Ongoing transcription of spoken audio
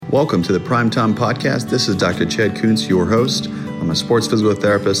Welcome to the Primetime Podcast. This is Dr. Chad Kuntz, your host. I'm a sports physical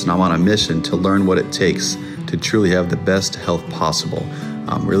therapist, and I'm on a mission to learn what it takes to truly have the best health possible.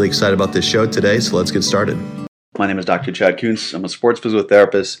 I'm really excited about this show today, so let's get started. My name is Dr. Chad Kuntz. I'm a sports physical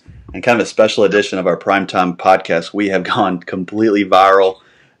therapist, and kind of a special edition of our Primetime Podcast. We have gone completely viral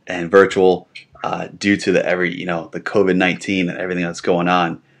and virtual due to the COVID-19 and everything that's going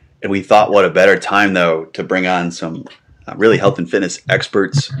on. And we thought, what a better time, though, to bring on some really health and fitness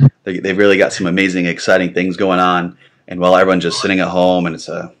experts. They've really got some amazing, exciting things going on. And while everyone's just sitting at home and it's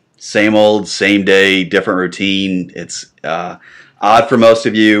a same old, same day, different routine, it's odd for most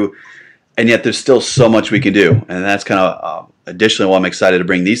of you. And yet there's still so much we can do. And that's kind of additionally why I'm excited to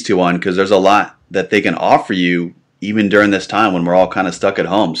bring these two on, because there's a lot that they can offer you even during this time when we're all kind of stuck at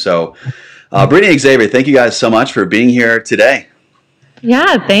home. So Brittney and Xavier, thank you guys so much for being here today.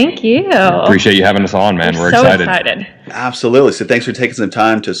 Yeah, thank you. Appreciate you having us on, man. We're so excited. Absolutely. So thanks for taking some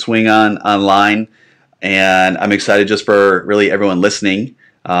time to swing online. And I'm excited just for really everyone listening,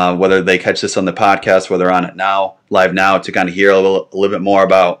 whether they catch this on the podcast, whether on it now, live now, to kind of hear a little bit more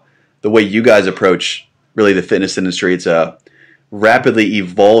about the way you guys approach really the fitness industry. It's a rapidly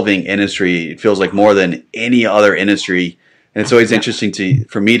evolving industry. It feels like more than any other industry. And it's always interesting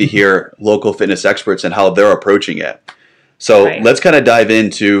for me to hear local fitness experts and how they're approaching it. So Let's kind of dive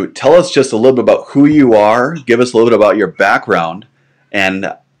into, tell us just a little bit about who you are, give us a little bit about your background, and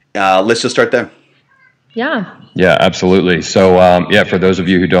let's just start there. Yeah, absolutely. So, for those of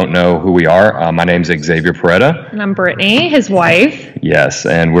you who don't know who we are, my name's Xavier Peretta. And I'm Brittney, his wife. Yes,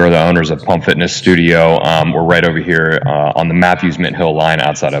 and we're the owners of Pump Fitness Studio. We're right over here on the Matthews Mint Hill line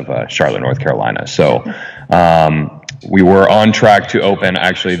outside of Charlotte, North Carolina. So, we were on track to open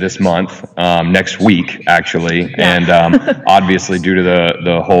actually this month, next week actually, and obviously due to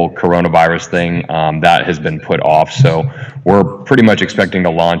the whole coronavirus thing, that has been put off. So we're pretty much expecting to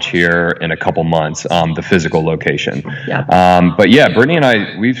launch here in a couple months, the physical location. But yeah, Brittney and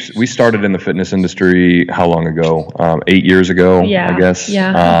I, we started in the fitness industry how long ago? 8 years ago, I guess.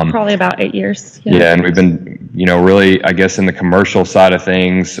 Probably about 8 years. And we've been, really, I guess, in the commercial side of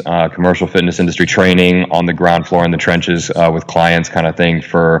things, commercial fitness industry training on the ground floor in the trenches with clients kind of thing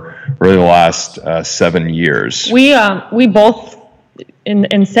for really the last 7 years. We both,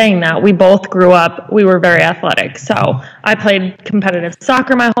 in saying that, we both grew up, we were very athletic. So I played competitive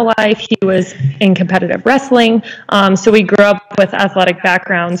soccer my whole life. He was in competitive wrestling. So we grew up with athletic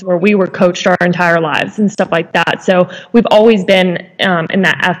backgrounds where we were coached our entire lives and stuff like that. So we've always been in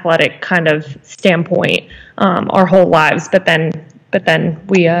that athletic kind of standpoint our whole lives. But then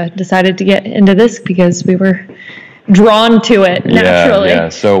we decided to get into this because we were drawn to it naturally. Yeah.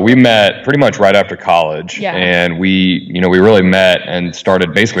 So we met pretty much right after college, and we really met and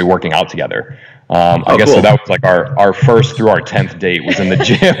started basically working out together. I guess cool. So that was like our first through our 10th date was in the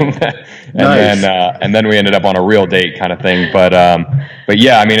gym, and then we ended up on a real date kind of thing. But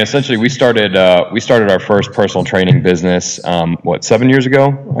yeah, I mean, essentially we started our first personal training business 7 years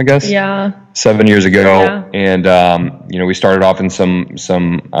ago, I guess. 7 years ago, and we started off in some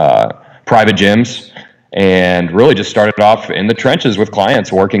private gyms. And really just started off in the trenches with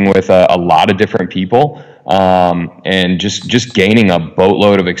clients, working with a lot of different people, and just gaining a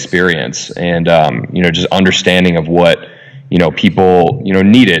boatload of experience and, just understanding of what, people,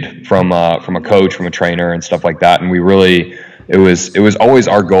 needed from a coach, from a trainer and stuff like that. And we really, it was always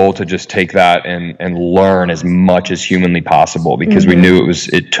our goal to just take that and learn as much as humanly possible, because we knew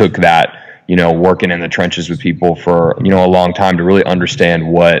it took that, working in the trenches with people for, a long time to really understand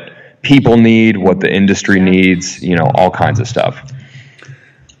what people need, what the industry needs, all kinds of stuff.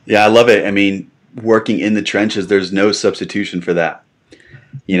 Yeah, I love it. I mean, working in the trenches, there's no substitution for that.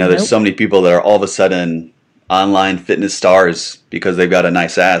 There's so many people that are all of a sudden online fitness stars because they've got a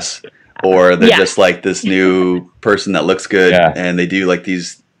nice ass, or they're just like this new person that looks good and they do like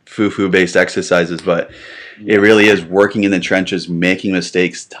these foo-foo based exercises. But it really is working in the trenches, making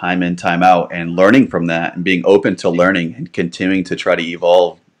mistakes time in, time out, and learning from that and being open to learning and continuing to try to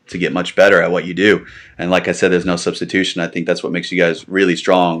evolve to get much better at what you do. And like I said, there's no substitution. I think that's what makes you guys really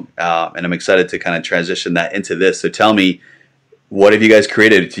strong. And I'm excited to kind of transition that into this. So tell me, what have you guys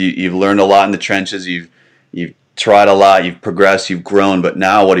created? You've learned a lot in the trenches. You've tried a lot. You've progressed. You've grown. But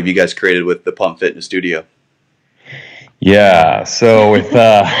now, what have you guys created with the Pump Fitness Studio? Yeah. So with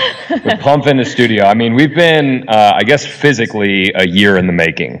Pump Fitness Studio, I mean, we've been, I guess, physically a year in the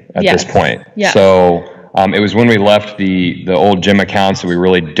making at this point. So it was when we left the old gym accounts that we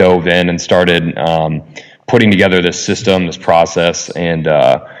really dove in and started putting together this system, this process, and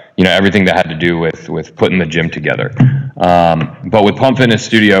everything that had to do with putting the gym together. But with Pump Fitness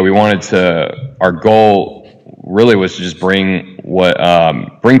Studio, our goal really was to just bring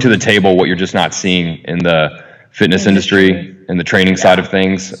to the table what you're just not seeing in the fitness industry and the training side of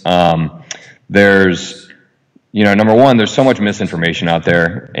things. There's, number one, there's so much misinformation out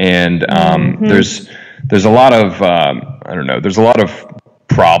there, and there's a lot of there's a lot of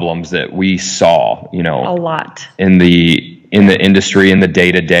problems that we saw, a lot in the industry, in the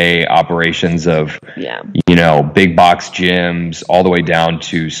day-to-day operations of, big box gyms, all the way down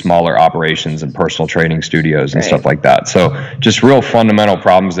to smaller operations and personal training studios and stuff like that. So just real fundamental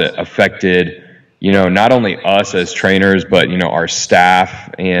problems that affected, not only us as trainers, but, our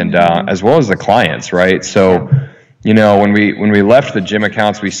staff and as well as the clients, right? So, when we left the gym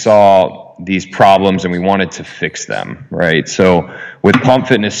accounts, we saw these problems and we wanted to fix them, right? So with Pump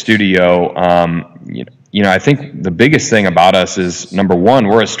Fitness Studio, I think the biggest thing about us is, number one,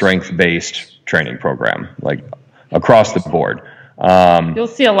 we're a strength-based training program, like across the board. You'll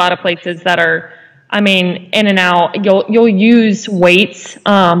see a lot of places that are, in and out. You'll use weights,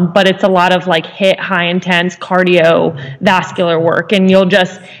 but it's a lot of like HIIT, high intense cardiovascular work, and you'll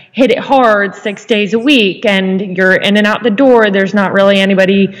just hit it hard 6 days a week, and you're in and out the door. There's not really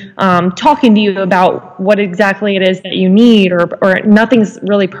anybody talking to you about what exactly it is that you need, or nothing's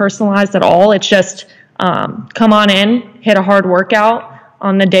really personalized at all. It's just come on in, hit a hard workout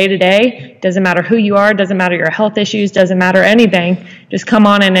on the day-to-day. Doesn't matter who you are, doesn't matter your health issues, doesn't matter anything. Just come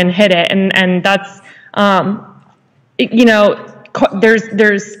on in and hit it. And that's,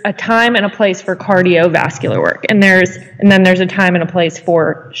 there's a time and a place for cardiovascular work, and then there's a time and a place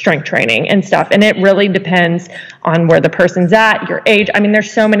for strength training and stuff. And it really depends on where the person's at, your age.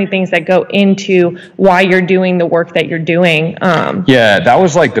 There's so many things that go into why you're doing the work that you're doing. That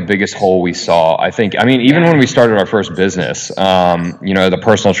was like the biggest hole we saw, I think. Even when we started our first business, the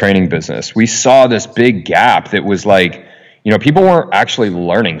personal training business, we saw this big gap that was like, people weren't actually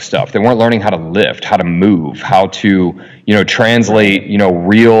learning stuff. They weren't learning how to lift, how to move, how to, translate,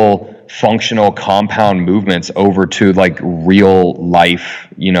 real functional compound movements over to like real life,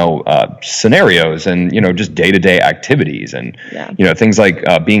 scenarios and, just day-to-day activities and, things like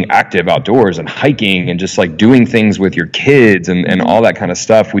being active outdoors and hiking and just like doing things with your kids and all that kind of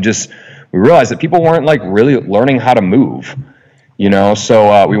stuff. We realized that people weren't like really learning how to move.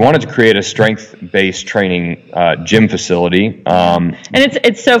 So we wanted to create a strength-based training gym facility. And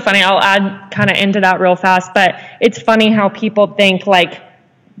it's so funny. I'll add kind of into that real fast, but it's funny how people think like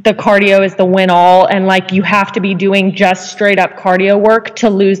the cardio is the win-all, and like you have to be doing just straight-up cardio work to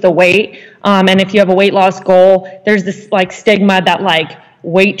lose the weight. And if you have a weight loss goal, there's this like stigma that like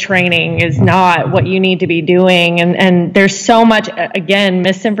weight training is not what you need to be doing. And there's so much, again,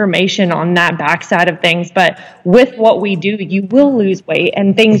 misinformation on that backside of things. But with what we do, you will lose weight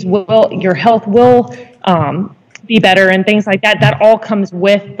and your health will be better and things like that. That all comes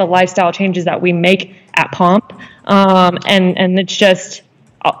with the lifestyle changes that we make at Pump. And it's just,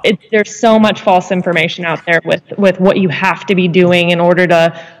 there's so much false information out there with what you have to be doing in order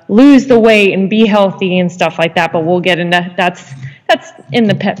to lose the weight and be healthy and stuff like that. But we'll get into that's in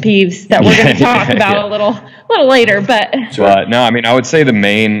the pet peeves that we're going to talk about a little later. But no, I would say the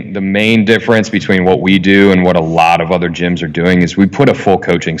main difference between what we do and what a lot of other gyms are doing is we put a full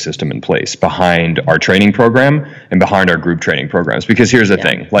coaching system in place behind our training program and behind our group training programs. Because here's the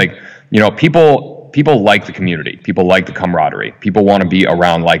thing, like, people like the community. People like the camaraderie. People want to be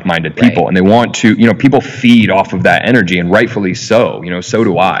around like-minded people, and they want to, people feed off of that energy, and rightfully so. So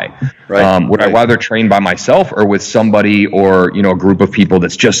do I. Would I rather train by myself or with somebody or, a group of people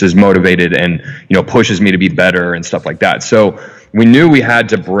that's just as motivated and, pushes me to be better and stuff like that. So we knew we had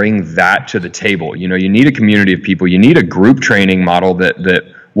to bring that to the table. You need a community of people. You need a group training model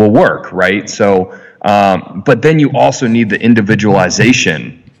that will work, right? So, but then you also need the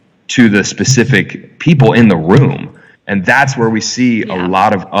individualization to the specific people in the room. And that's where we see a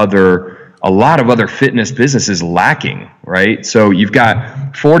lot of other fitness businesses lacking, right? So you've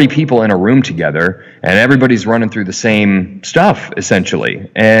got 40 people in a room together and everybody's running through the same stuff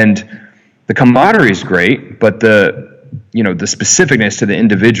essentially. And the camaraderie is great, but the specificness to the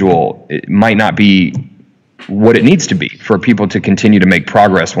individual, it might not be what it needs to be for people to continue to make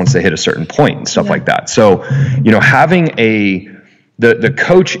progress once they hit a certain point and stuff like that. So, having the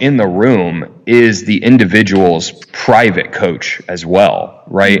coach in the room is the individual's private coach as well,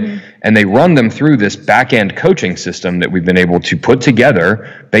 right? Mm-hmm. And they run them through this back-end coaching system that we've been able to put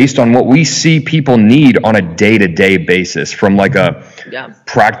together based on what we see people need on a day-to-day basis from like a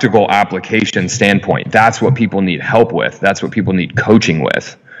practical application standpoint. That's what people need help with. That's what people need coaching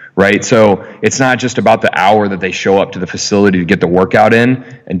with, right? So it's not just about the hour that they show up to the facility to get the workout in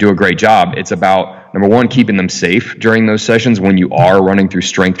and do a great job. It's about, number one, keeping them safe during those sessions when you are running through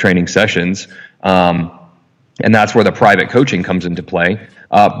strength training sessions. And that's where the private coaching comes into play.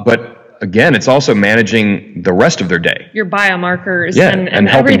 But again, it's also managing the rest of their day. Your biomarkers and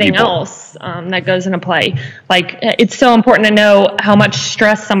everything else that goes into play. Like, it's so important to know how much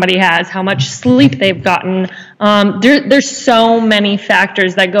stress somebody has, how much sleep they've gotten. There's so many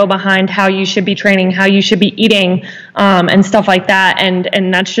factors that go behind how you should be training, how you should be eating, and stuff like that.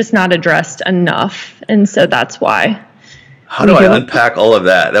 And that's just not addressed enough. And so that's why. How do I unpack all of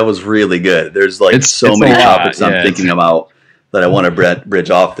that? That was really good. There's like so many topics I'm thinking about that I want to bridge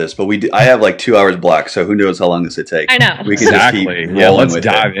off this, but I have like 2 hours blocked, so who knows how long this would take. I know. We can exactly. Just keep let's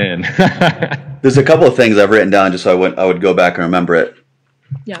dive in. There's a couple of things I've written down just so I would go back and remember it.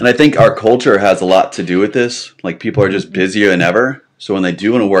 Yeah. And I think our culture has a lot to do with this. Like, people are just busier than ever. So when they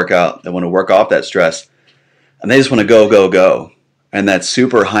do want to work out, they want to work off that stress, and they just want to go, go, go. And that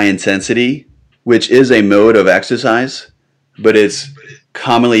super high intensity, which is a mode of exercise, but it's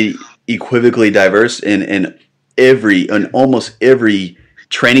commonly equivocally diverse in almost every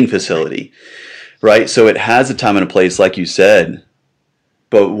training facility, right? So it has a time and a place, like you said,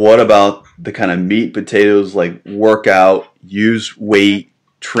 but what about the kind of meat, potatoes, like workout, use weight,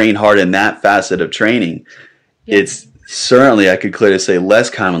 train hard in that facet of training? Yeah. It's certainly, I could clearly say,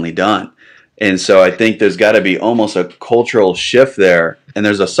 less commonly done. And so I think there's got to be almost a cultural shift there, and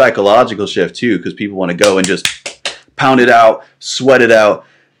there's a psychological shift too, because people want to go and just pound it out, sweat it out,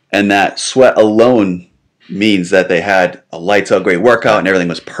 and that sweat alone means that they had a lights out great workout and everything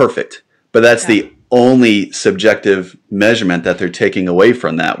was perfect. But that's the only subjective measurement that they're taking away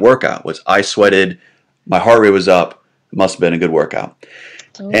from that workout was I sweated, my heart rate was up, it must have been a good workout.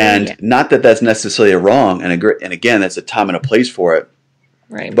 Not that that's necessarily wrong, and again, that's a time and a place for it.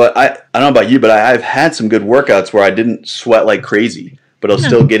 Right. But I don't know about you, but I've had some good workouts where I didn't sweat like crazy, but I was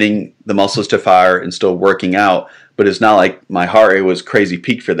still getting the muscles to fire and still working out. But it's not like my heart rate was crazy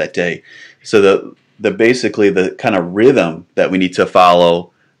peak for that day. So basically the kind of rhythm that we need to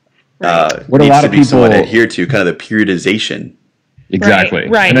follow what a needs lot to of be people somewhat adhere to, kind of the periodization. Exactly.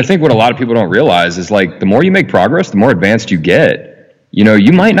 Right. And I think what a lot of people don't realize is, like, the more you make progress, the more advanced you get,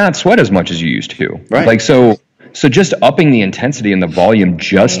 you might not sweat as much as you used to. Right. Like, so just upping the intensity and the volume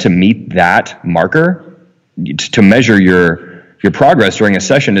just to meet that marker, to measure your progress during a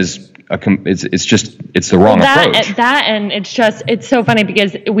session is it's the wrong approach. And it's so funny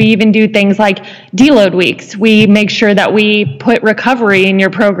because we even do things like deload weeks. We make sure that we put recovery in your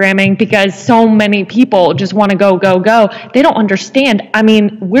programming because so many people just want to go, go, go. They don't understand. I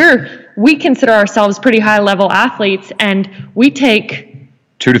mean, we consider ourselves pretty high level athletes, and we take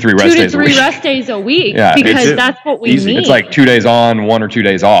 2 to 3 rest days a week because that's what we need. It's like 2 days on, 1 or 2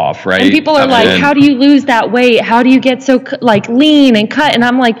 days off, right? And people are like, how do you lose that weight? How do you get so lean and cut? And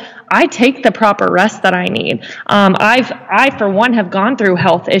I'm like, I take the proper rest that I need. I for one have gone through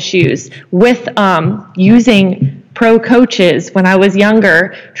health issues with using pro coaches when I was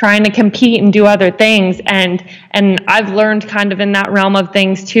younger, trying to compete and do other things. And I've learned kind of in that realm of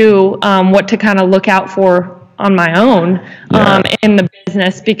things too, what to kind of look out for on my own in the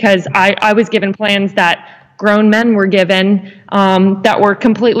business, because I was given plans that grown men were given that were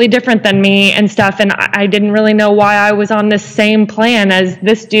completely different than me and stuff, and I didn't really know why I was on this same plan as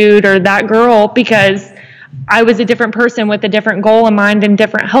this dude or that girl, because I was a different person with a different goal in mind and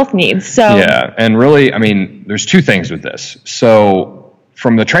different health needs. So yeah, and really, I mean, there's 2 things with this. So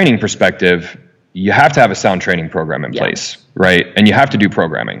from the training perspective, you have to have a sound training program in place, right? And you have to do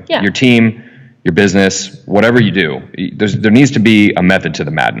programming. Yeah. Your team, your business, whatever you do, there needs to be a method to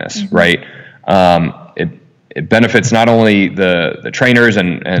the madness, right? It benefits not only the trainers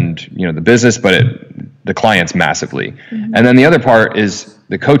and the business, but the clients massively. And then the other part is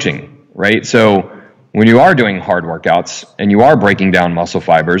the coaching, right? So when you are doing hard workouts and you are breaking down muscle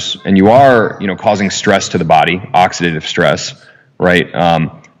fibers and you are causing stress to the body, oxidative stress, right?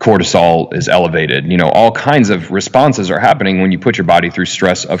 Cortisol is elevated. All kinds of responses are happening when you put your body through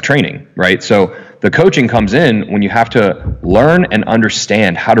stress of training, right? So the coaching comes in when you have to learn and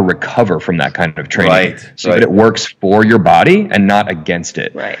understand how to recover from that kind of training, that it works for your body and not against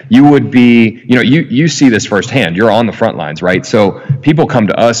it. Right. You would be, you see this firsthand. You're on the front lines, right? So people come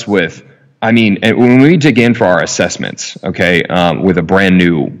to us with, and when we dig in for our assessments, okay, with a brand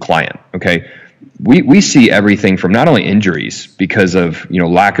new client, okay, we see everything from not only injuries because of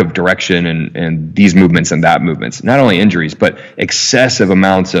lack of direction and these movements and that movements, not only injuries, but excessive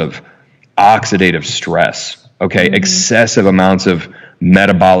amounts of oxidative stress, okay, excessive amounts of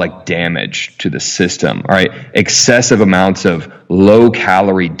metabolic damage to the system, all right, excessive amounts of low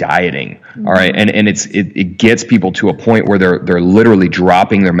calorie dieting, all right, and it gets people to a point where they're literally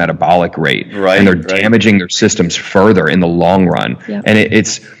dropping their metabolic rate, and they're damaging their systems further in the long run, and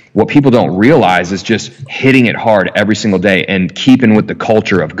what people don't realize is just hitting it hard every single day and keeping with the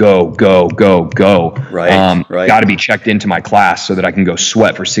culture of go. Right. Got to be checked into my class so that I can go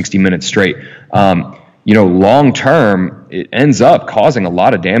sweat for 60 minutes straight. Long term, it ends up causing a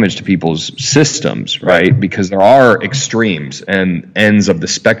lot of damage to people's systems, right? Because there are extremes and ends of the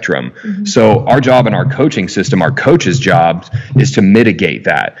spectrum. Mm-hmm. So our job in our coaching system, our coaches' jobs, is to mitigate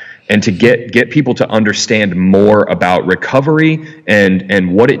that and to get people to understand more about recovery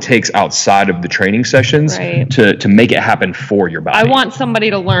and what it takes outside of the training sessions to make it happen for your body. I want somebody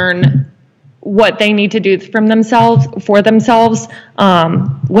to learn what they need to do for themselves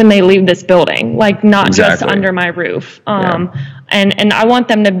when they leave this building, like not just under my roof. And I want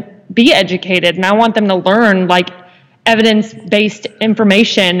them to be educated, and I want them to learn like evidence-based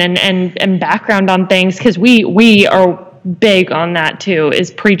information and background on things, because we are big on that too,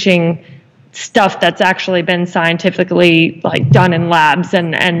 is preaching stuff that's actually been scientifically like done in labs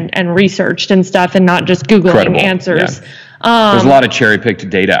and researched and stuff, and not just Googling answers. There's a lot of cherry-picked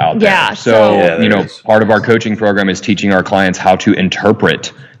data out there. So part of our coaching program is teaching our clients how to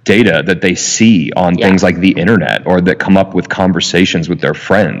interpret data that they see on things like the internet, or that come up with conversations with their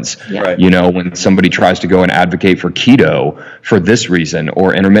friends. When somebody tries to go and advocate for keto for this reason,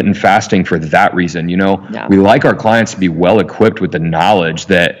 or intermittent fasting for that reason, we like our clients to be well equipped with the knowledge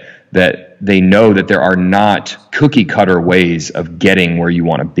that they know that there are not cookie cutter ways of getting where you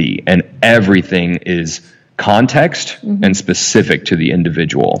want to be, and everything is context and specific to the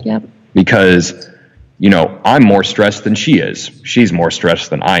individual. Because I'm more stressed than she is, she's more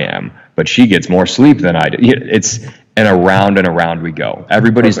stressed than I am, but she gets more sleep than I do. It's and around we go.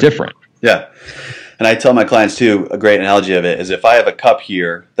 Everybody's different. And I tell my clients too, a great analogy of it is, if I have a cup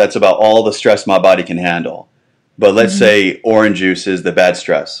here, that's about all the stress my body can handle. But let's say orange juice is the bad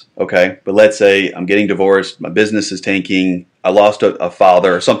stress, okay? But let's say I'm getting divorced, my business is tanking, I lost a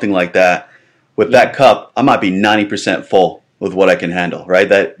father or something like that. With that cup, I might be 90% full with what I can handle, right?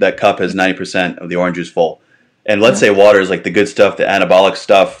 That cup has 90% of the orange juice full. And let's say water is like the good stuff, the anabolic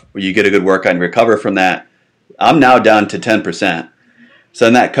stuff, where you get a good workout and recover from that. I'm now down to 10%. So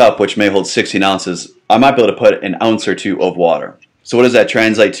in that cup, which may hold 16 ounces, I might be able to put an ounce or two of water. So what does that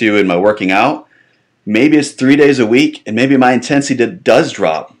translate to in my working out? Maybe it's 3 days a week, and maybe my intensity does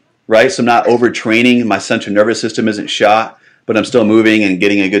drop, right? So I'm not overtraining, my central nervous system isn't shot, but I'm still moving and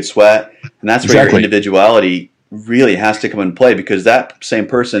getting a good sweat. And that's where your individuality really has to come into play, because that same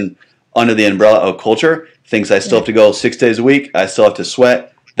person under the umbrella of culture thinks I still have to go 6 days a week, I still have to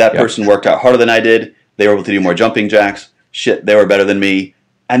sweat. That person worked out harder than I did, they were able to do more jumping jacks, shit, they were better than me.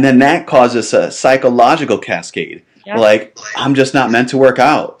 And then that causes a psychological cascade. Like, I'm just not meant to work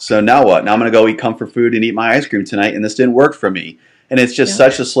out. So now what? Now I'm going to go eat comfort food and eat my ice cream tonight, and this didn't work for me. And it's just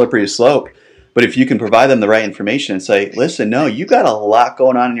such a slippery slope. But if you can provide them the right information and say, listen, no, you got a lot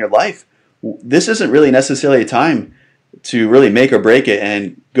going on in your life. This isn't really necessarily a time to really make or break it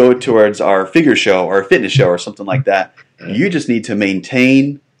and go towards our figure show or a fitness show or something like that. You just need to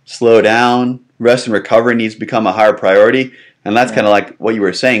maintain, slow down, rest and recovery needs to become a higher priority. And that's kind of like what you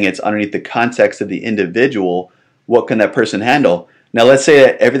were saying. It's underneath the context of the individual. What can that person handle? Now, let's say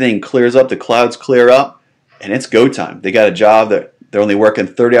that everything clears up, the clouds clear up, and it's go time. They got a job that they're only working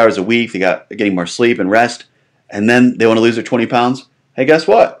 30 hours a week. They're getting more sleep and rest, and then they want to lose their 20 pounds. Hey, guess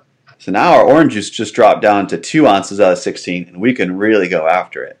what? So now our orange juice just dropped down to 2 ounces out of 16, and we can really go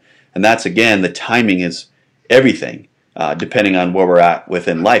after it. And that's, again, the timing is everything, depending on where we're at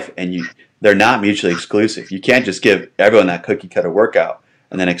within life. And they're not mutually exclusive. You can't just give everyone that cookie cutter workout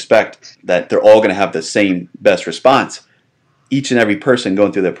and then expect that they're all going to have the same best response. Each and every person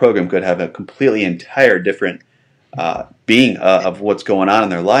going through the program could have a completely entire different being of what's going on in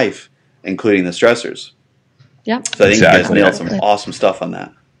their life, including the stressors. Yeah. So I think you guys nailed some awesome stuff on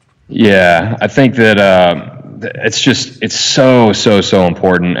that. Yeah, I think that it's so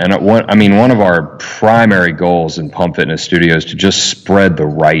important. And one of our primary goals in Pump Fitness Studio is to just spread the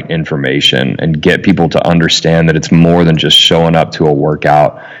right information and get people to understand that it's more than just showing up to a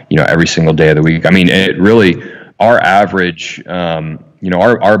workout, every single day of the week. I mean, it really, our average,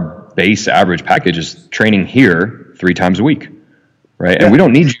 our base average package is training here 3 times a week, right? Yeah. And we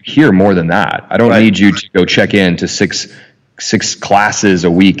don't need you here more than that. I don't need you to go check in to six classes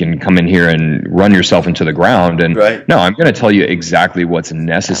a week and come in here and run yourself into the ground. And no, I'm going to tell you exactly what's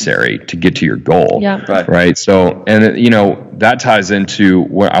necessary to get to your goal. Yeah. Right. So, and that ties into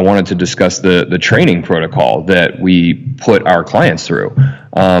what I wanted to discuss, the training protocol that we put our clients through.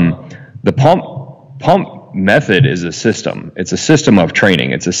 The pump method is a system. It's a system of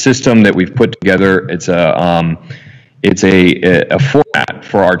training. It's a system that we've put together. It's a format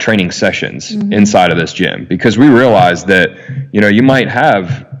for our training sessions inside of this gym, because we realize that, you might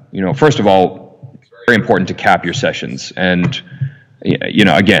have first of all, it's very important to cap your sessions. And,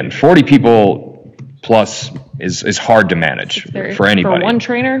 again, 40 people plus is hard to manage for anybody. For one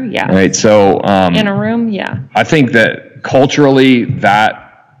trainer, yeah. Right. So in a room, yeah. I think that culturally that,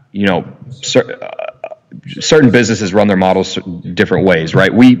 certain businesses run their models different ways,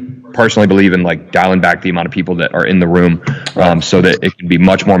 right? We personally believe in like dialing back the amount of people that are in the room, so that it can be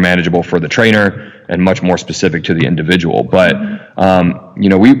much more manageable for the trainer and much more specific to the individual. But,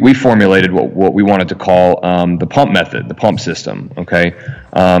 we formulated what we wanted to call the pump method, the pump system. Okay.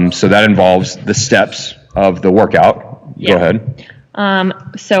 So that involves the steps of the workout. Go ahead.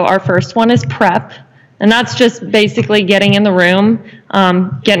 So our first one is prep. And that's just basically getting in the room,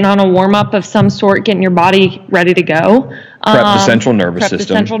 getting on a warm-up of some sort, getting your body ready to go. Prep the central nervous system. The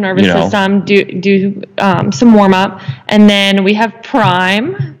central nervous system, do some warm-up. And then we have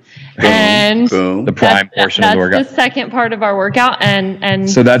prime. And the prime portion of the workout. That's the second part of our workout. And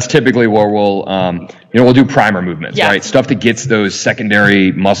so that's typically where we'll do primer movements, right? Stuff that gets those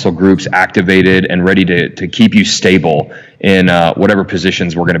secondary muscle groups activated and ready to keep you stable in whatever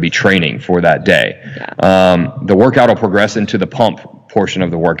positions we're going to be training for that day. The workout will progress into the pump portion of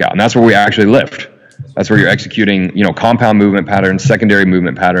the workout, and that's where we actually lift. That's where you're executing, compound movement patterns, secondary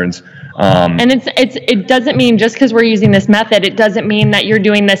movement patterns. And it doesn't mean just because we're using this method, it doesn't mean that you're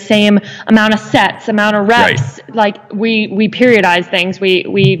doing the same amount of sets, amount of reps. Right. Like we periodize things,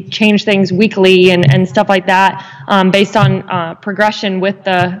 we change things weekly and stuff like that, based on progression with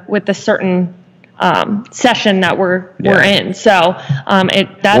the certain session that we're in. So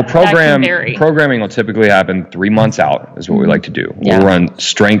that can vary. Programming will typically happen 3 months out is what we like to do. We'll run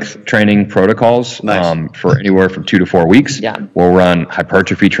strength training protocols for anywhere from 2 to 4 weeks. We'll run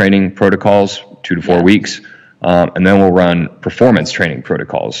hypertrophy training protocols 2 to 4 weeks. And then we'll run performance training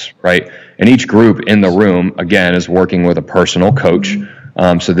protocols, right? And each group in the room, again, is working with a personal coach.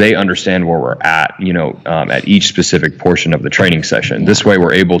 So they understand where we're at, at each specific portion of the training session. This way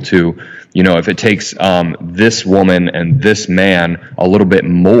we're able to, if it takes this woman and this man a little bit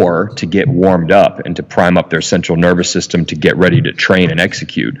more to get warmed up and to prime up their central nervous system to get ready to train and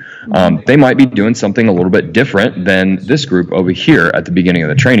execute, they might be doing something a little bit different than this group over here at the beginning of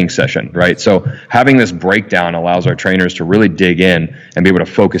the training session, right? So having this breakdown allows our trainers to really dig in and be able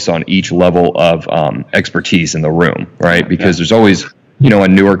to focus on each level of expertise in the room, right? Because there's always a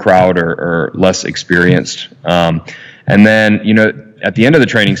newer crowd or less experienced. And then, at the end of the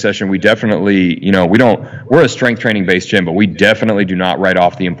training session, we definitely, we're a strength training based gym, but we definitely do not write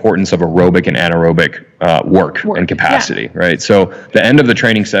off the importance of aerobic and anaerobic work and capacity, right? So the end of the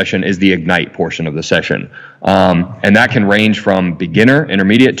training session is the ignite portion of the session. And that can range from beginner,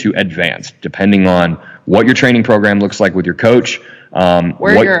 intermediate to advanced, depending on what your training program looks like with your coach,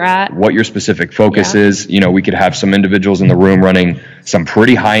 you're at, what your specific focus is. We could have some individuals in the room running some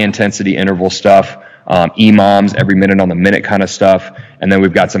pretty high intensity interval stuff, EMOMs, every minute on the minute kind of stuff. And then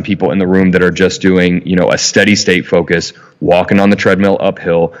we've got some people in the room that are just doing, a steady state focus, walking on the treadmill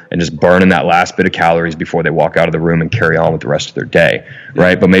uphill and just burning that last bit of calories before they walk out of the room and carry on with the rest of their day.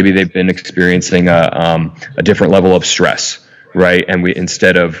 Right. But maybe they've been experiencing a different level of stress. Right. And we,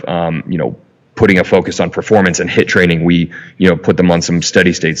 instead of, putting a focus on performance and HIIT training, we, put them on some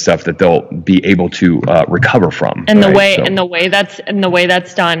steady state stuff that they'll be able to recover from. And the way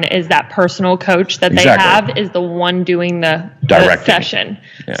that's done is that personal coach that they have is the one doing the session.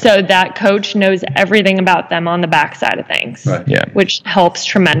 So that coach knows everything about them on the backside of things, which helps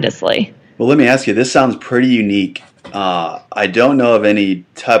tremendously. Well, let me ask you, this sounds pretty unique. I don't know of any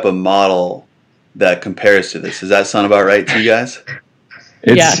type of model that compares to this. Does that sound about right to you guys?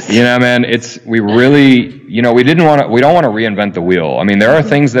 Man, we really, we don't want to reinvent the wheel. I mean, there are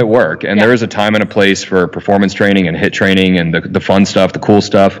things that work, and there is a time and a place for performance training and HIIT training and the fun stuff, the cool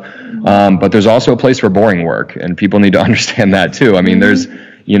stuff. But there's also a place for boring work, and people need to understand that too. I mean, there's,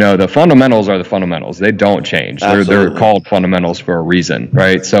 the fundamentals are the fundamentals. They don't change. They're called fundamentals for a reason,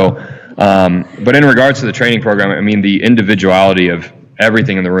 right? So, but in regards to the training program, I mean, the individuality of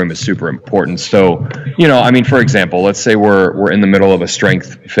everything in the room is super important. So, for example, let's say we're in the middle of a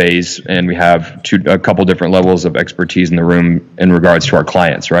strength phase and we have a couple different levels of expertise in the room in regards to our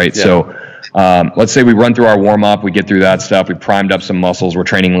clients, right? Yeah. So, let's say we run through our warm up, we get through that stuff, we primed up some muscles, we're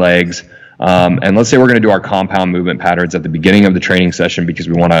training legs. And let's say we're going to do our compound movement patterns at the beginning of the training session because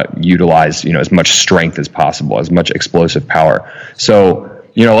we want to utilize, as much strength as possible, as much explosive power. So,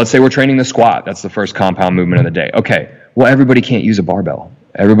 let's say we're training the squat. That's the first compound movement of the day. Okay. Well, everybody can't use a barbell.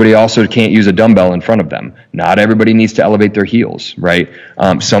 Everybody also can't use a dumbbell in front of them. Not everybody needs to elevate their heels, right?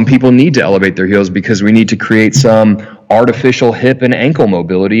 Some people need to elevate their heels because we need to create some artificial hip and ankle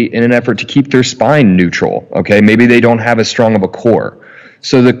mobility in an effort to keep their spine neutral, okay? Maybe they don't have as strong of a core.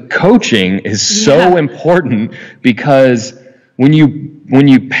 So the coaching is so important, because when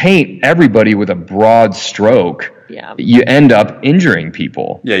you paint everybody with a broad stroke, you end up injuring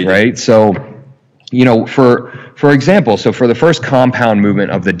people, right? So, for example, so for the first compound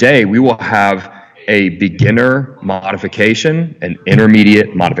movement of the day, we will have a beginner modification, an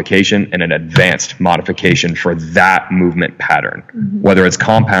intermediate modification, and an advanced modification for that movement pattern, whether it's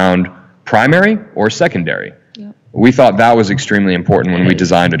compound primary or secondary. We thought that was extremely important when we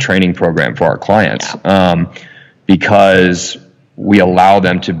designed a training program for our clients, because we allow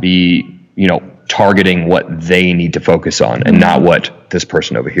them to be, targeting what they need to focus on and not what this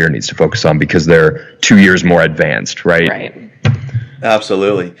person over here needs to focus on because they're 2 years more advanced, right?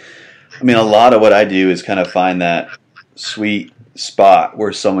 Absolutely. I mean, a lot of what I do is kind of find that sweet spot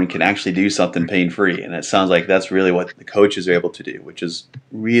where someone can actually do something pain-free. And it sounds like that's really what the coaches are able to do, which is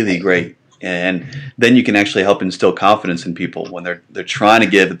really great. And then you can actually help instill confidence in people when they're trying to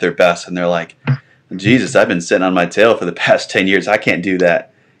give it their best. And they're like, Jesus, I've been sitting on my tail for the past 10 years. I can't do that,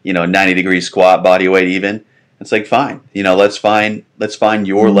 90-degree squat, body weight even. It's like, fine, let's find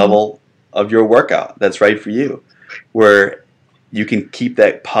your level of your workout that's right for you, where you can keep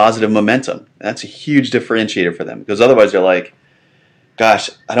that positive momentum. That's a huge differentiator for them, because otherwise they're like,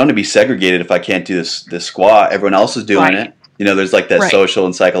 gosh, I don't want to be segregated if I can't do this squat. Everyone else is doing it. There's like that social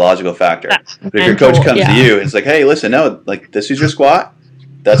and psychological factor. But if your coach comes to you and it's like, hey, listen, no, like this is your squat.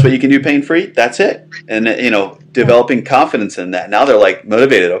 That's what you can do pain-free. That's it. And, developing confidence in that. Now they're like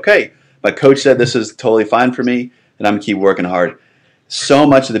motivated. Okay, my coach said this is totally fine for me, and I'm going to keep working hard. So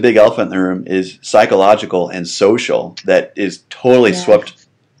much of the big elephant in the room is psychological and social that is totally swept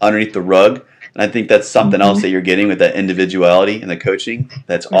underneath the rug. And I think that's something else that you're getting with that individuality in the coaching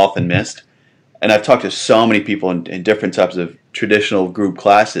that's often missed. And I've talked to so many people in different types of traditional group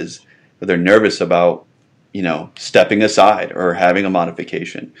classes where they're nervous about, stepping aside or having a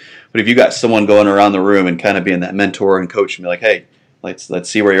modification. But if you got someone going around the room and kind of being that mentor and coach and be like, hey, let's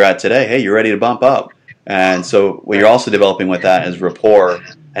see where you're at today. Hey, you're ready to bump up. And so what you're also developing with that is rapport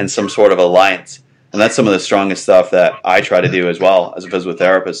and some sort of alliance. And that's some of the strongest stuff that I try to do as well as a physical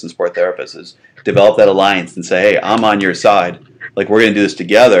therapist and sport therapist, is develop that alliance and say, hey, I'm on your side. Like, we're going to do this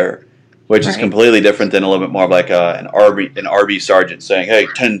together, which is completely different than a little bit more of like an RB sergeant saying, hey,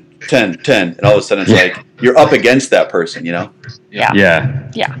 10, 10, 10. And all of a sudden it's like you're up against that person, Yeah.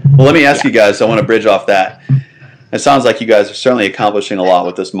 Well, let me ask you guys, I want to bridge off that. It sounds like you guys are certainly accomplishing a lot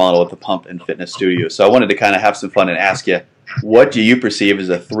with this model with the Pump and Fitness Studio. So I wanted to kind of have some fun and ask you, what do you perceive as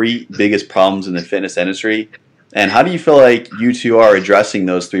the 3 biggest problems in the fitness industry? And how do you feel like you two are addressing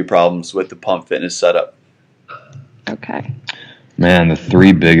those 3 problems with the Pump Fitness setup? Okay. Man, the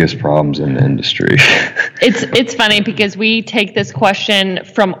 3 biggest problems in the industry. It's funny because we take this question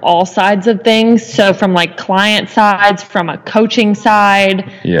from all sides of things. So from like client sides, from a coaching side,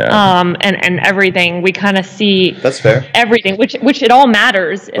 and everything. We kind of see that's fair. Everything, which it all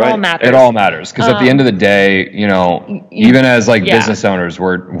matters. It all matters. It all matters because at the end of the day, even as like business owners,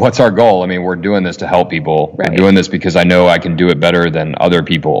 what's our goal? I mean, we're doing this to help people. Right. We're doing this because I know I can do it better than other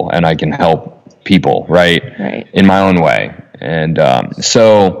people, and I can help people, right? In my own way. And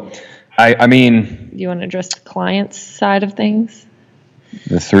so, I mean... You want to address the client's side of things?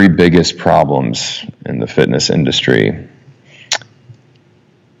 The 3 biggest problems in the fitness industry.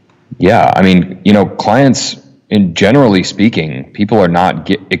 Yeah, I mean, clients, generally speaking, people are not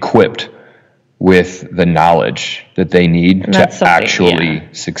equipped with the knowledge that they need to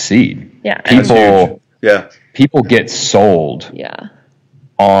actually succeed. Yeah. People get sold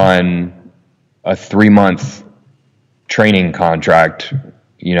on a 3-month training contract,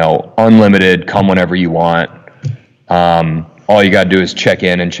 unlimited, come whenever you want. All you got to do is check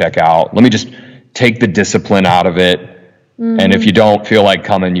in and check out. Let me just take the discipline out of it. And if you don't feel like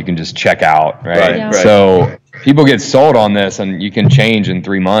coming, you can just check out. Right. Yeah. So people get sold on this, and you can change in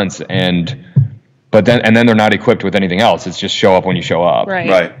 3 months, but then they're not equipped with anything else. It's just show up when you show up.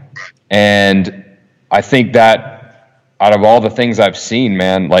 Right. And I think that out of all the things I've seen,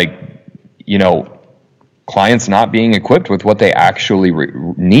 man, clients not being equipped with what they actually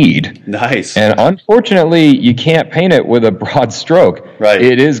need. Nice. And unfortunately, you can't paint it with a broad stroke. Right.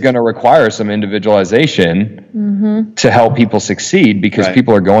 It is going to require some individualization to help people succeed, because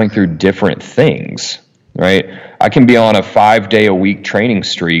people are going through different things, right? I can be on a 5-day-a-week training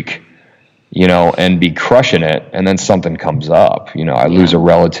streak, and be crushing it, and then something comes up. I lose a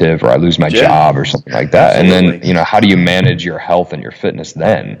relative, or I lose my job, or something like that. Absolutely. And then, how do you manage your health and your fitness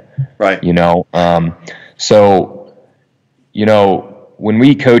then? Right. So, when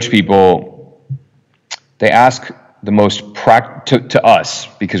we coach people, they ask the most to us,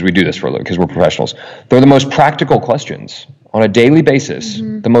 because we do this for a living, because we're professionals, they're the most practical questions on a daily basis,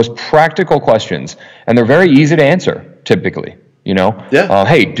 the most practical questions, and they're very easy to answer typically, you know? Yeah.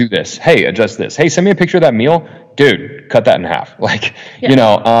 Hey, do this. Hey, adjust this. Hey, send me a picture of that meal. Dude, cut that in half. Like, you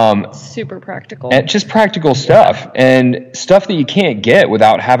know, super practical. And just practical stuff and stuff that you can't get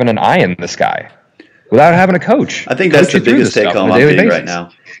without having an eye in the sky, without having a coach. I think that's the biggest take home I'm getting right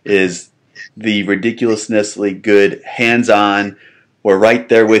now is the ridiculously good hands-on. We're right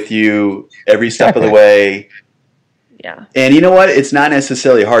there with you every step of the way. Yeah. And you know what? It's not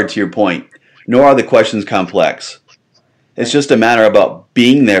necessarily hard, to your point, nor are the questions complex. It's just a matter about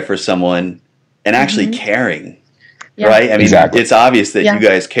being there for someone and actually caring. Yeah. Right? I mean, it's obvious that you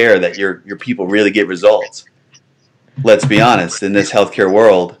guys care, that your people really get results. Let's be honest, in this healthcare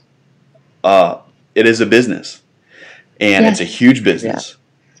world, it is a business. And it's a huge business.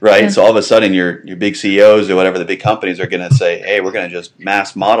 Right? Yeah. So all of a sudden your big CEOs or whatever, the big companies are going to say, hey, we're going to just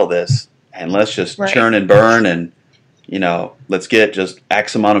mass model this and let's just churn and burn and, you know, let's get just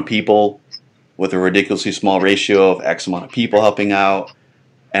X amount of people with a ridiculously small ratio of X amount of people helping out.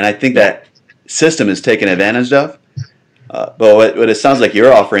 And I think that system is taken advantage of. But what it sounds like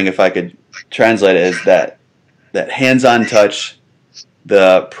you're offering, if I could translate it, is that hands-on touch,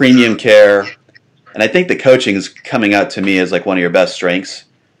 the premium care, and I think the coaching is coming out to me as like one of your best strengths,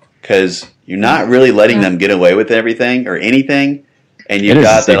 because you're not really letting them get away with everything or anything, and you've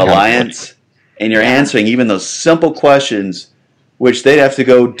got that alliance, and you're answering even those simple questions, which they'd have to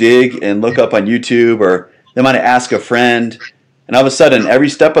go dig and look up on YouTube, or they might ask a friend, and all of a sudden, every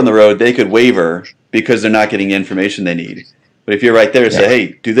step on the road, they could waver because they're not getting the information they need. But if you're right there, say,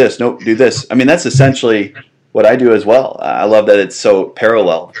 hey, do this, no, do this. I mean, that's essentially what I do as well. I love that it's so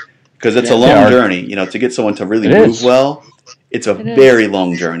parallel, because it's a long journey. You know, to get someone to really move well, it's a very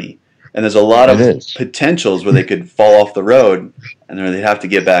long journey. And there's a lot of potentials where they could fall off the road and then they'd have to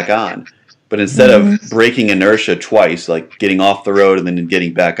get back on. But instead of breaking inertia twice, like getting off the road and then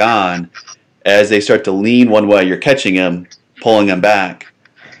getting back on, as they start to lean one way, you're catching them, pulling them back,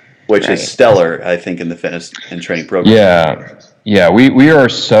 which is stellar, I think, in the fitness and training program. Yeah, we are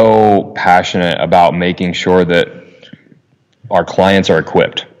so passionate about making sure that our clients are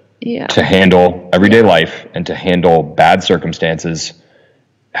equipped to handle everyday life and to handle bad circumstances.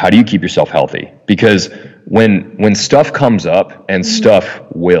 How do you keep yourself healthy? Because when stuff comes up, and stuff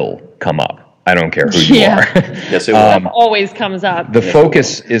will come up, I don't care who you are. Yes, it will. Always comes up. The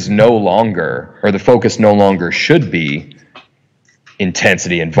focus is no longer, or the focus no longer should be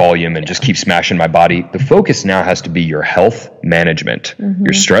intensity and volume and just keep smashing my body. The focus now has to be your health management,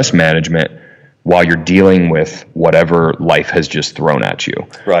 your stress management, while you're dealing with whatever life has just thrown at you.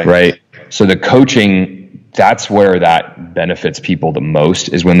 Right. So the coaching, that's where that benefits people the most,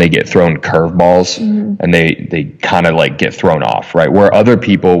 is when they get thrown curveballs and they kind of like get thrown off, right? Where other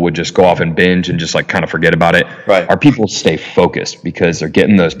people would just go off and binge and just like kind of forget about it. Our people stay focused because they're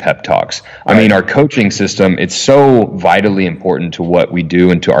getting those pep talks. I mean, our coaching system, it's so vitally important to what we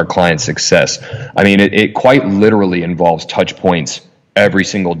do and to our clients' success. I mean, it quite literally involves touch points every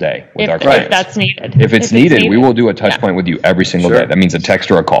single day with our clients. If that's needed. If it's needed, we will do a touch point with you every single day. That means a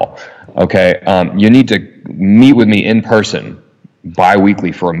text or a call. Okay. You need to meet with me in person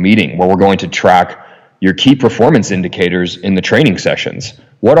bi-weekly for a meeting where we're going to track your key performance indicators in the training sessions.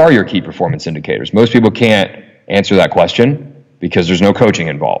 What are your key performance indicators? Most people can't answer that question because there's no coaching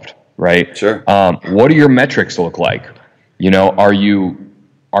involved, right? What do your metrics look like? You know, are you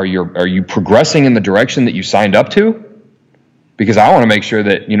progressing in the direction that you signed up to? Because I want to make sure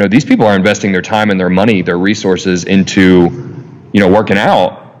that, you know, these people are investing their time and their money, their resources into, you know, working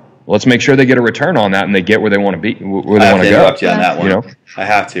out. Let's make sure they get a return on that and they get where they want to be, where they want to go. I have to interrupt you on that one. You know? I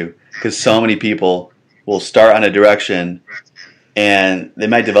have to, because so many people will start on a direction and they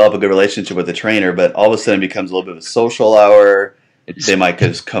might develop a good relationship with the trainer, but all of a sudden it becomes a little bit of a social hour. They might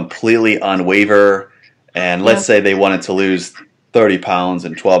just completely unwaver. And let's say they wanted to lose 30 pounds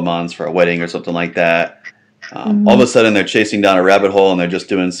in 12 months for a wedding or something like that. All of a sudden they're chasing down a rabbit hole and they're just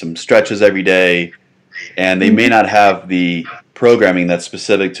doing some stretches every day, and they may not have the programming that's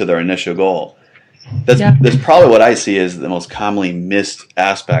specific to their initial goal. That's probably what I see as the most commonly missed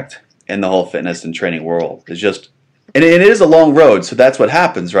aspect in the whole fitness and training world. It's just, and it is a long road, so that's what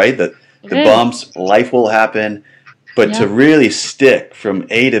happens, right? The bumps, life will happen, but to really stick from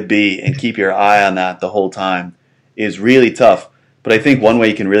A to B and keep your eye on that the whole time is really tough. But I think one way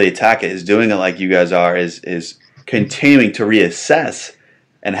you can really attack it is doing it like you guys are, is continuing to reassess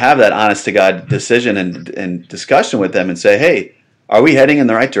and have that honest to God decision and discussion with them and say, hey, are we heading in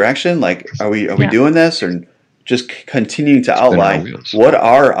the right direction? Like, are we doing this? Or just continuing to outline what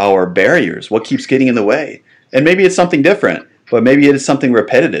are our barriers? What keeps getting in the way? And maybe it's something different, but maybe it is something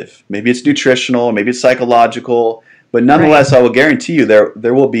repetitive. Maybe it's nutritional, maybe it's psychological, But nonetheless, I will guarantee you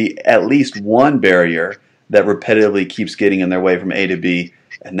there will be at least one barrier that repetitively keeps getting in their way from A to B.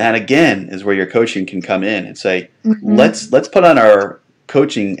 And that, again, is where your coaching can come in and say, let's put on our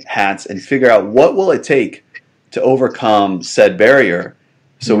coaching hats and figure out what will it take to overcome said barrier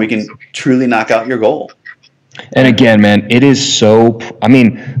so we can truly knock out your goal. And again, man, it is so, I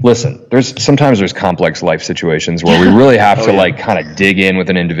mean, listen, sometimes there's complex life situations where we really have to like kind of dig in with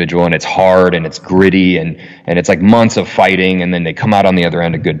an individual, and it's hard and it's gritty and it's like months of fighting, and then they come out on the other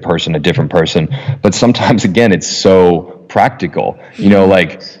end a good person, a different person. But sometimes, again, it's so practical, you know,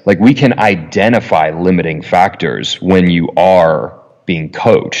 like we can identify limiting factors when you are being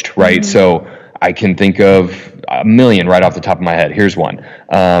coached, right? So I can think of a million right off the top of my head. Here's one.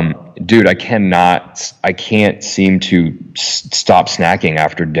 Dude, I can't seem to stop snacking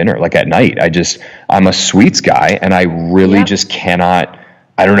after dinner, like at night. I'm a sweets guy, and I really just cannot.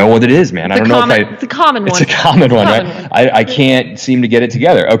 I don't know what it is, man. It's a common one, right? I can't seem to get it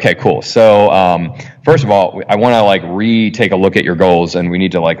together. Okay, cool. So, first of all, I want to like take a look at your goals, and we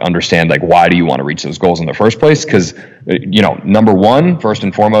need to like understand like why do you want to reach those goals in the first place? Because, you know, number one, first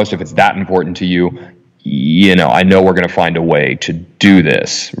and foremost, if it's that important to you, you know, I know we're going to find a way to do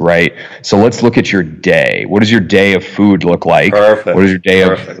this, right? So let's look at your day. What does your day of food look like? Perfect. What does your day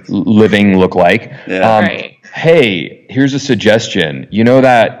of living look like? Yeah. Hey, here's a suggestion. You know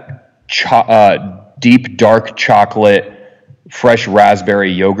that deep dark chocolate fresh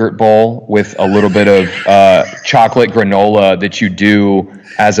raspberry yogurt bowl with a little bit of chocolate granola that you do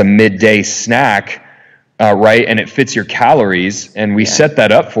as a midday snack? Right, and it fits your calories, and we set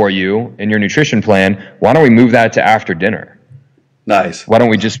that up for you in your nutrition plan. Why don't we move that to after dinner? Nice. Why don't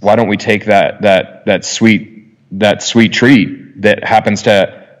we take that sweet treat that happens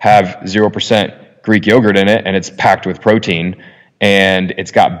to have 0% Greek yogurt in it, and it's packed with protein, and it's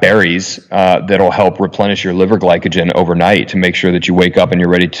got berries that'll help replenish your liver glycogen overnight to make sure that you wake up and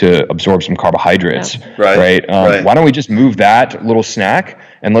you're ready to absorb some carbohydrates. Yeah. Right. Why don't we just move that little snack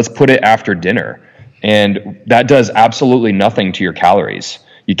and let's put it after dinner? And that does absolutely nothing to your calories.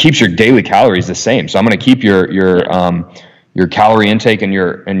 It keeps your daily calories the same. So I'm going to keep your calorie intake and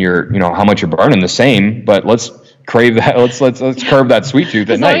your you know how much you're burning the same. But let's crave that. Let's curb that sweet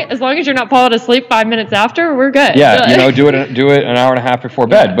tooth at night. As long as you're not falling asleep 5 minutes after, we're good. Yeah, you know, do it an hour and a half before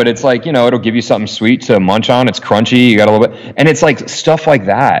bed. But it's like, you know, it'll give you something sweet to munch on. It's crunchy. You got a little bit, and it's like stuff like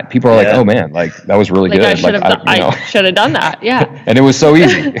that. People are like, oh man, like that was really good. I should have done that. Yeah. And it was so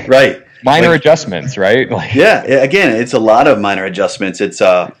easy. Right. Minor adjustments, right? Again, it's a lot of minor adjustments. It's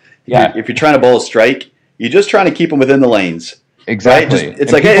if you're trying to bowl a strike, you're just trying to keep them within the lanes. Exactly. Right?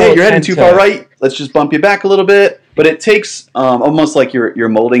 It's like, hey, you're heading too far right. Let's just bump you back a little bit. But it takes almost like you're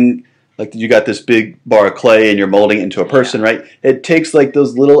molding, like you got this big bar of clay and you're molding it into a person, right? It takes like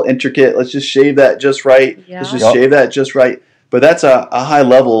those little intricate, let's just shave that just right. Yeah. Let's just shave that just right. But that's a high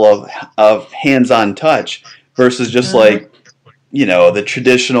level of hands-on touch versus just like, you know, the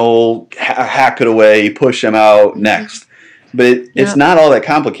traditional hack it away, push them out next. But it's not all that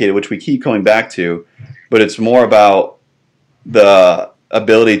complicated, which we keep coming back to. But it's more about the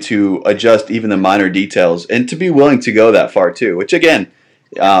ability to adjust even the minor details and to be willing to go that far too. Which again,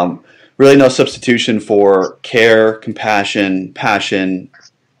 really no substitution for care, compassion, passion,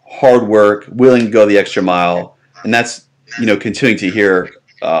 hard work, willing to go the extra mile. And that's, you know, continuing to hear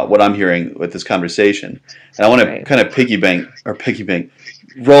what I'm hearing with this conversation. And I want to kind of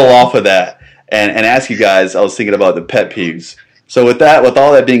roll off of that and ask you guys, I was thinking about the pet peeves. So with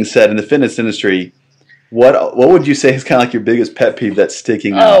all that being said, in the fitness industry, what would you say is kind of like your biggest pet peeve that's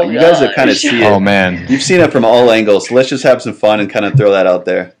sticking out? You guys have kind of seen it. Oh, man. You've seen it from all angles. So let's just have some fun and kind of throw that out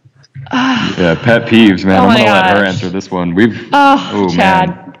there. Yeah, pet peeves, man. I'm going to let her answer this one. Chad.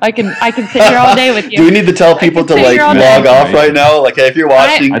 Man. I can sit here all day with you. Do we need to tell people to like log off right now? Like, hey, if you're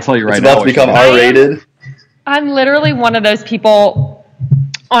watching, I tell you right it's about to become R-rated. I'm literally one of those people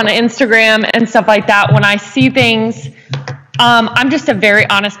on Instagram and stuff like that. When I see things, I'm just a very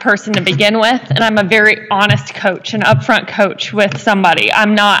honest person to begin with, and I'm a very honest coach, an upfront coach with somebody.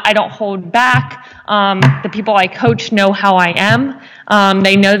 I don't hold back. The people I coach know how I am.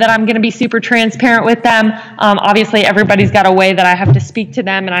 They know that I'm going to be super transparent with them. Obviously, everybody's got a way that I have to speak to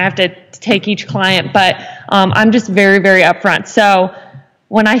them, and I have to take each client, but I'm just very, very upfront. So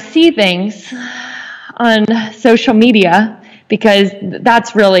when I see things on social media, because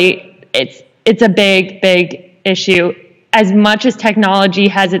that's really, it's a big, big issue. As much as technology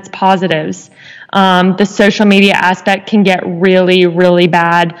has its positives, the social media aspect can get really, really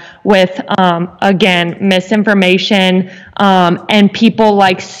bad with, again, misinformation, and people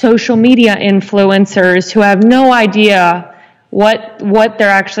like social media influencers who have no idea what they're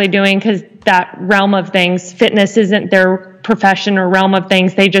actually doing, because that realm of things. Fitness isn't their profession or realm of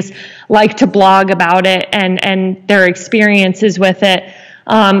things. They just like to blog about it and their experiences with it.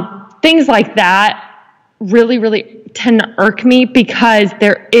 Things like that really, really tend to irk me because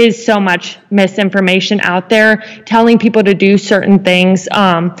there is so much misinformation out there telling people to do certain things.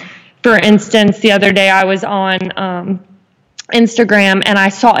 For instance, the other day I was on Instagram and I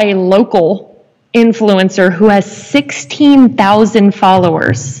saw a local influencer who has 16,000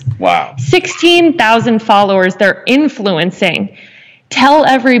 followers. Wow. 16,000 followers they're influencing. Tell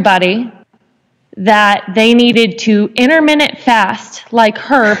everybody that they needed to intermittent fast like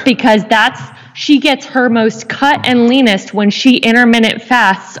her because she gets her most cut and leanest when she intermittent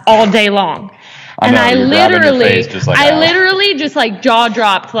fasts all day long. I literally just like jaw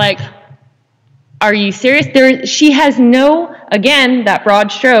dropped, like, are you serious? She has that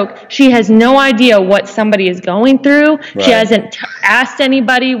broad stroke, she has no idea what somebody is going through. Right. She hasn't asked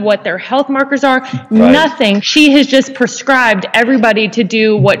anybody what their health markers are, right. Nothing. She has just prescribed everybody to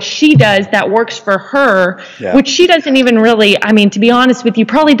do what she does that works for her, which she doesn't even really, to be honest with you,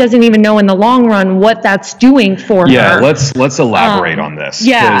 probably doesn't even know in the long run what that's doing for her. Yeah, let's elaborate on this.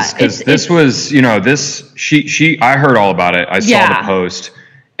 Yeah. Because this was, I heard all about it. I saw the post.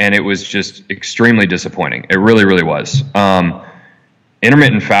 And it was just extremely disappointing. It really, really was.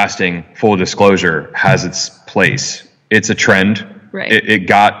 Intermittent fasting, full disclosure, has its place. It's a trend. Right. It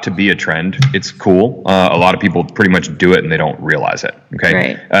got to be a trend. It's cool. A lot of people pretty much do it and they don't realize it.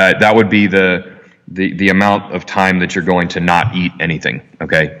 Okay. Right. That would be the amount of time that you're going to not eat anything.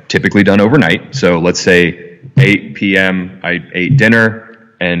 Okay. Typically done overnight. So let's say 8 p.m. I ate dinner.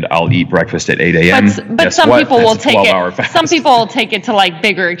 And I'll eat breakfast at 8 a.m. But some people will take it. Some people will take it to like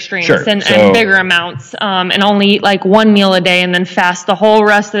bigger extremes and bigger amounts, and only eat like one meal a day and then fast the whole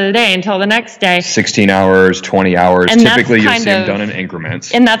rest of the day until the next day. 16 hours, 20 hours. And typically, you'll see them done in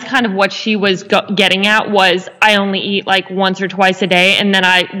increments. And that's kind of what she was getting at. Was I only eat like once or twice a day, and then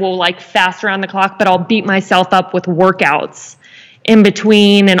I will like fast around the clock, but I'll beat myself up with workouts in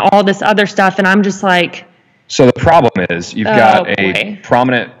between and all this other stuff, and I'm just like. So the problem is you've got a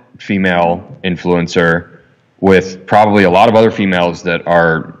prominent female influencer with probably a lot of other females that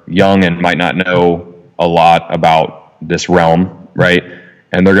are young and might not know a lot about this realm, right?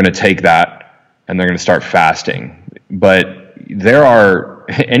 And they're going to take that and they're going to start fasting. But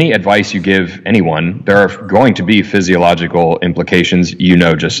any advice you give anyone, there are going to be physiological implications,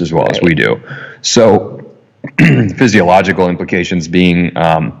 just as well as we do. So physiological implications being,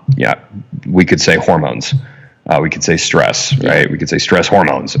 we could say hormones. We could say stress, right? We could say stress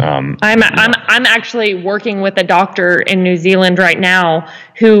hormones. I'm actually working with a doctor in New Zealand right now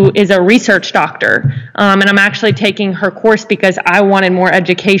who is a research doctor, and I'm actually taking her course because I wanted more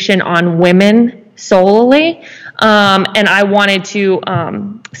education on women solely, and I wanted to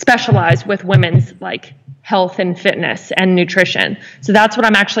specialize with women's like health and fitness and nutrition. So that's what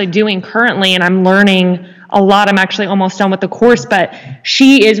I'm actually doing currently, and I'm learning a lot. I'm actually almost done with the course, but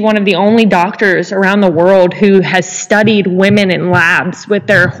she is one of the only doctors around the world who has studied women in labs with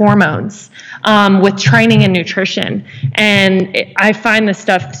their hormones, with training and nutrition. And I find this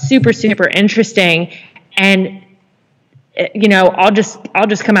stuff super, super interesting. And, I'll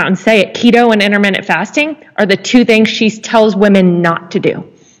just come out and say it. Keto and intermittent fasting are the two things she tells women not to do.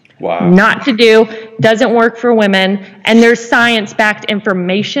 Wow. Not to do, doesn't work for women. And there's science-backed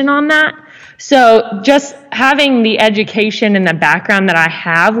information on that. So just having the education and the background that I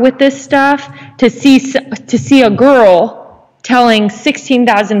have with this stuff, to see a girl telling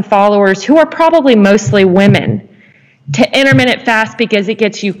 16,000 followers who are probably mostly women to intermittent fast because it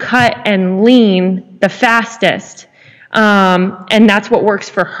gets you cut and lean the fastest. And that's what works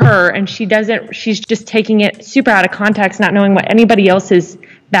for her. And she's just taking it super out of context, not knowing what anybody else's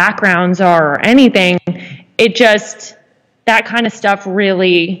backgrounds are or anything. That kind of stuff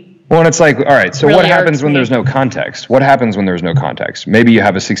really. Well, and it's like, all right, so really what happens when there's no context? What happens when there's no context? Maybe you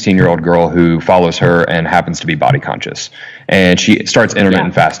have a 16-year-old girl who follows her and happens to be body conscious, and she starts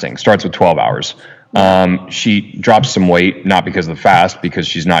intermittent fasting, starts with 12 hours. She drops some weight, not because of the fast, because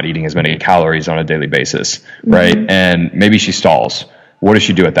she's not eating as many calories on a daily basis, right? Mm-hmm. And maybe she stalls. What does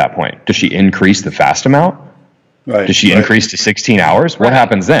she do at that point? Does she increase the fast amount? Right. Does she increase to 16 hours? What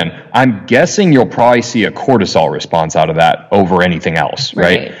happens then? I'm guessing you'll probably see a cortisol response out of that over anything else,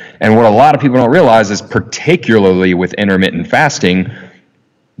 right? And what a lot of people don't realize is, particularly with intermittent fasting,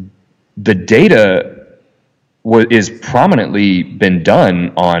 the data is prominently been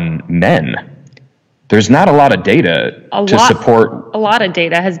done on men. There's not a lot of data support. A lot of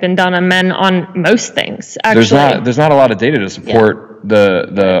data has been done on men on most things. Actually, there's not a lot of data to support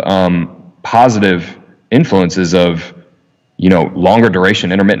the positive influences of longer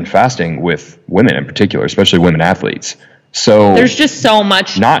duration intermittent fasting with women in particular, especially women athletes. So there's just so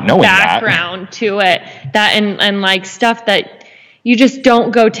much not knowing background to it and like stuff that you just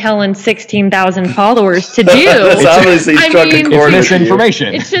don't go telling 16,000 followers to do. It's obviously it's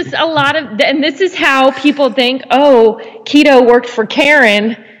misinformation. It's just a lot of, and this is how people think, keto worked for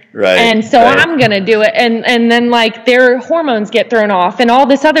Karen. Right. And so I'm going to do it. And then like their hormones get thrown off and all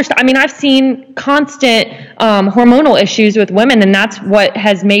this other stuff. I mean, I've seen constant hormonal issues with women, and that's what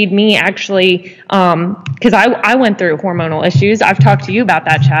has made me actually, because I went through hormonal issues. I've talked to you about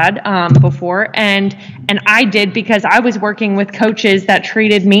that, Chad, before. And I did because I was working with coaches that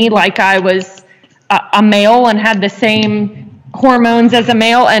treated me like I was a male and had the same hormones as a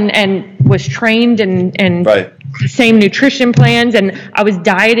male and was trained and right. the same nutrition plans, and I was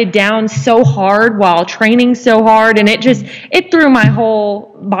dieted down so hard while training so hard, and it threw my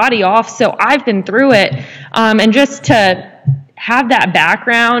whole body off. So I've been through it, and just to have that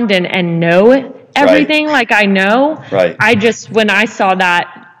background and know everything like I know, when I saw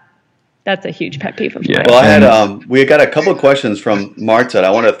that, that's a huge pet peeve of mine. Well, I had we got a couple of questions from Marta that I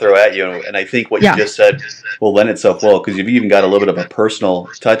want to throw at you, and I think what you just said will lend itself well, because you've even got a little bit of a personal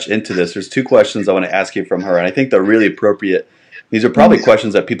touch into this. There's two questions I want to ask you from her, and I think they're really appropriate. These are probably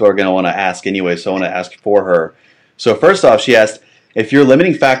questions that people are going to want to ask anyway, so I want to ask for her. So first off, she asked, if your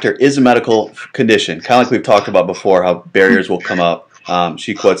limiting factor is a medical condition, kind of like we've talked about before, how barriers will come up.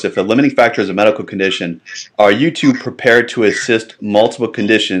 She quotes, if a limiting factor is a medical condition, are you two prepared to assist multiple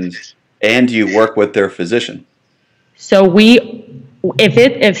conditions, and do you work with their physician? So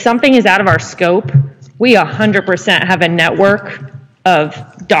if something is out of our scope, we 100% have a network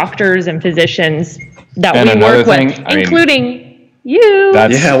of doctors and physicians that we work with, including you. We're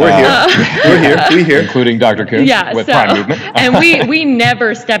here. We're here. Including Dr. Kuntz with Prime Movement. And we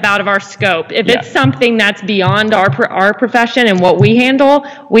never step out of our scope. If it's something that's beyond our profession and what we handle,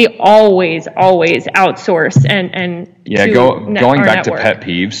 we always outsource and going back to pet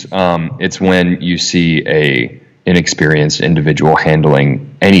peeves, it's when you see an inexperienced individual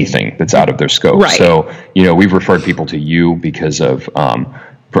handling anything that's out of their scope. Right. So, we've referred people to you because of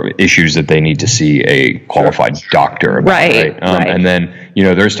issues that they need to see a qualified doctor about, right? And then,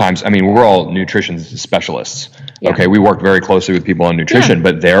 there's times, we're all nutrition specialists. Yeah. Okay. We work very closely with people on nutrition,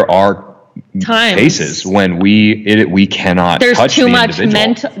 but there are cases when we cannot touch the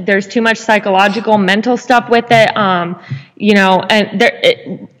individual. There's too much psychological, mental stuff with it.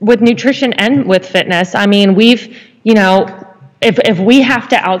 With nutrition and with fitness, we've, if we have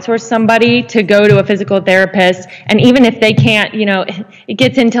to outsource somebody to go to a physical therapist, and even if they can't, it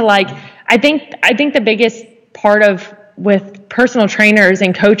gets into like, I think the biggest part with personal trainers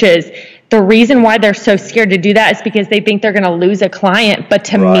and coaches, the reason why they're so scared to do that is because they think they're going to lose a client. But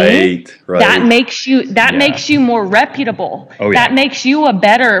to me, that makes you more reputable. That makes you a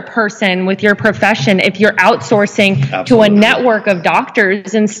better person with your profession if you're outsourcing to a network of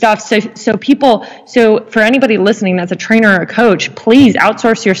doctors and stuff. So for anybody listening that's a trainer or a coach, please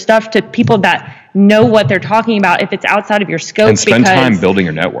outsource your stuff to people that know what they're talking about if it's outside of your scope. And spend time building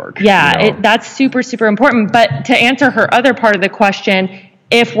your network. That's super, super important. But to answer her other part of the question,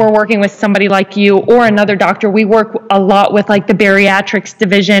 if we're working with somebody like you or another doctor, we work a lot with like the bariatrics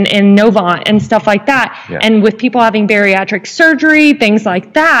division in Novant and stuff like that. Yeah. And with people having bariatric surgery, things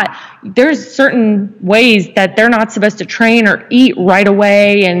like that, there's certain ways that they're not supposed to train or eat right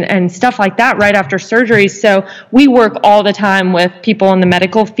away and stuff like that right after surgery. So we work all the time with people in the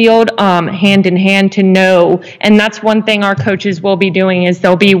medical field, hand in hand to know. And that's one thing our coaches will be doing is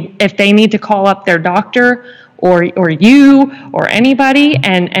if they need to call up their doctor or you or anybody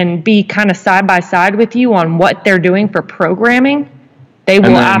and be kind of side by side with you on what they're doing for programming, they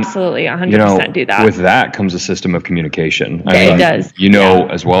will absolutely 100% do that. With that comes a system of communication. It does.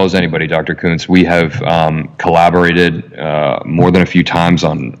 As well as anybody, Dr. Kuntz, we have collaborated more than a few times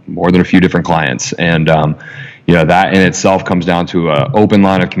on more than a few different clients. And, that in itself comes down to an open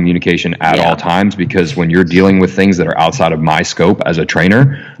line of communication at all times, because when you're dealing with things that are outside of my scope as a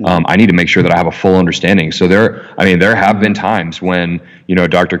trainer, I need to make sure that I have a full understanding. So there have been times when,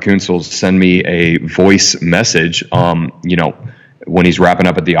 Dr. Kuntz will send me a voice message, when he's wrapping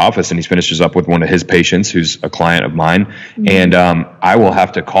up at the office and he finishes up with one of his patients who's a client of mine. And I will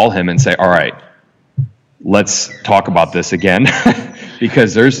have to call him and say, all right, let's talk about this again.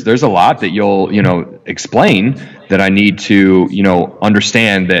 Because there's a lot that you'll, explain that I need to,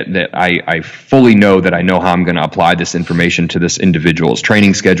 understand that I fully know that I know how I'm going to apply this information to this individual's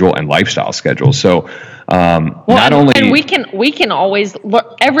training schedule and lifestyle schedule. So, we can always,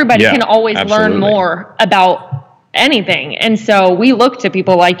 everybody can always learn more about anything. And so we look to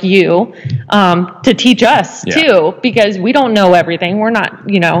people like you to teach us too, because we don't know everything. We're not,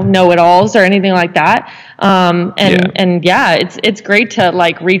 know-it-alls or anything like that. It's great to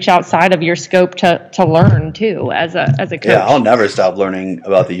like reach outside of your scope to learn too as a coach. Yeah, I'll never stop learning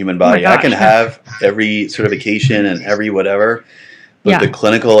about the human body. I can have every certification and every whatever, but the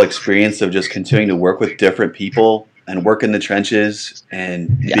clinical experience of just continuing to work with different people and work in the trenches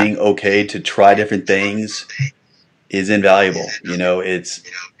and being okay to try different things is invaluable. It's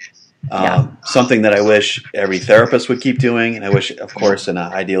something that I wish every therapist would keep doing, and I wish, of course, in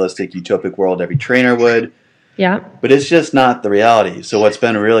an idealistic, utopic world, every trainer would. Yeah. But it's just not the reality. So what's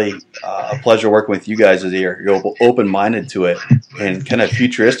been really a pleasure working with you guys is you're open-minded to it, and kind of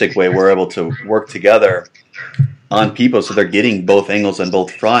futuristic way we're able to work together on people so they're getting both angles on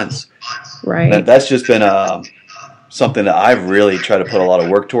both fronts. Right. That's just been something that I've really tried to put a lot of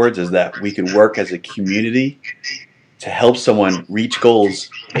work towards, is that we can work as a community to help someone reach goals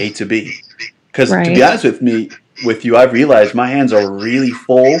A to B. Because to be honest with you, I've realized my hands are really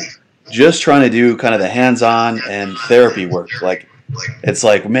full just trying to do kind of the hands-on and therapy work. Like, it's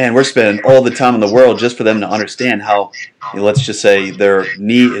like, man, we're spending all the time in the world just for them to understand how, let's just say their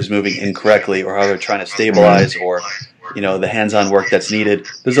knee is moving incorrectly, or how they're trying to stabilize, or the hands-on work that's needed.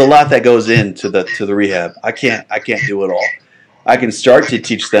 There's a lot that goes into the rehab. I can't do it all. I can start to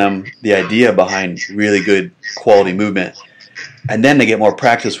teach them the idea behind really good quality movement, and then they get more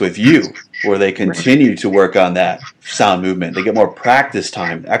practice with you, where they continue to work on that sound movement. They get more practice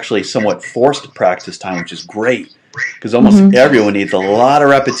time, actually somewhat forced practice time, which is great, because almost everyone needs a lot of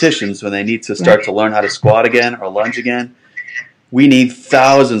repetitions when they need to start to learn how to squat again or lunge again. We need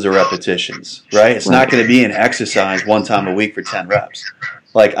thousands of repetitions, right? It's not going to be an exercise one time a week for 10 reps.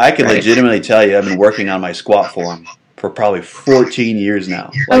 Like, I can legitimately tell you, I've been working on my squat form for probably 14 years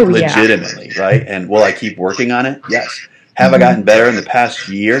now. Legitimately, right? And will I keep working on it? Yes. Have I gotten better in the past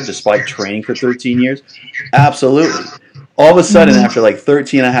year despite training for 13 years? Absolutely. All of a sudden, after like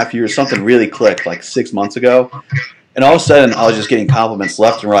 13 and a half years, something really clicked like 6 months ago. And all of a sudden, I was just getting compliments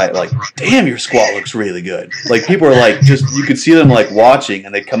left and right, like, damn, your squat looks really good. Like, people are like, you could see them like watching,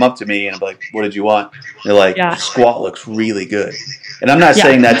 and they'd come up to me and I'm like, what did you want? And they're like, your squat looks really good. And I'm not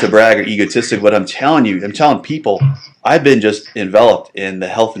saying that to brag or egotistic, but I'm telling people, I've been just enveloped in the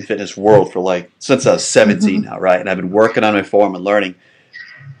health and fitness world for since I was 17 now, right? And I've been working on my form and learning.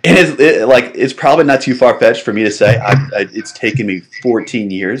 And it's probably not too far-fetched for me to say it's taken me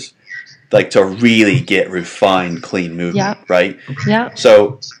 14 years to really get refined, clean movement, right? Yeah.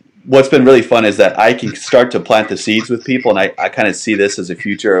 So what's been really fun is that I can start to plant the seeds with people, and I kind of see this as a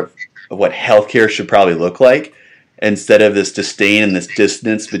future of what healthcare should probably look like, instead of this disdain and this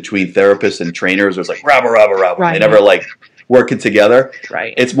distance between therapists and trainers. It's like, rabba. Right. They never working together.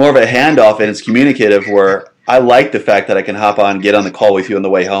 Right. It's more of a handoff, and it's communicative, where I like the fact that I can hop on, get on the call with you on the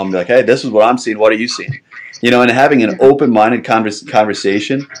way home, be like, hey, this is what I'm seeing. What are you seeing? And having an open-minded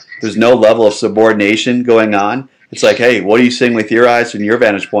conversation. There's no level of subordination going on. It's like, hey, what are you seeing with your eyes from your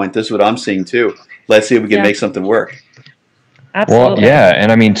vantage point? This is what I'm seeing too. Let's see if we can make something work. Absolutely. Well, yeah,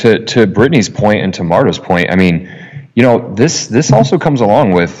 and I mean, to Brittney's point and to Marta's point, I mean, this also comes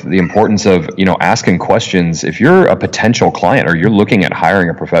along with the importance of, asking questions. If you're a potential client or you're looking at hiring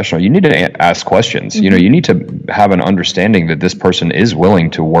a professional, you need to ask questions. You need to have an understanding that this person is willing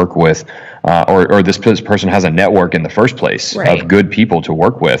to work with, or this person has a network in the first place of good people to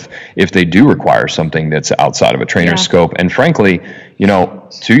work with if they do require something that's outside of a trainer's scope. And frankly,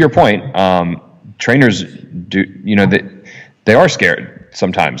 to your point, trainers do, they are scared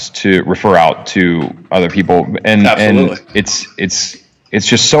sometimes to refer out to other people, and it's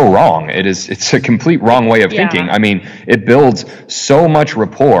just so wrong. It's a complete wrong way of thinking. I mean, it builds so much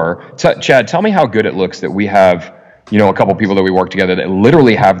rapport. Chad, tell me how good it looks that we have, a couple people that we work together that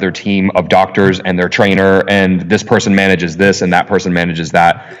literally have their team of doctors and their trainer, and this person manages this and that person manages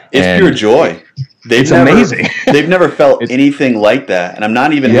that. It's pure joy. It's amazing. They've never felt anything like that, and I'm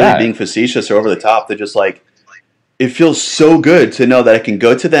not even really being facetious or over the top. They're just like, it feels so good to know that I can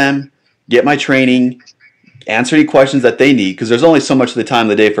go to them, get my training, answer any questions that they need, because there's only so much of the time of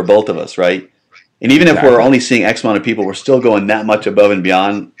the day for both of us, right? And even if we're only seeing X amount of people, we're still going that much above and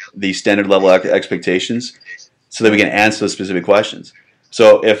beyond the standard level expectations so that we can answer those specific questions.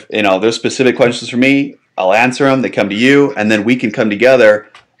 So if there's specific questions for me, I'll answer them, they come to you, and then we can come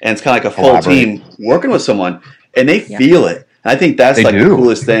together, and it's kind of like a full team working with someone, and they feel it. And I think that's the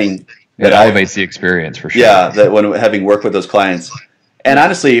coolest thing. It elevates the experience for sure. Yeah, that when having worked with those clients. And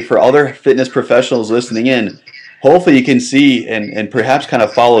honestly, for other fitness professionals listening in, hopefully you can see and perhaps kind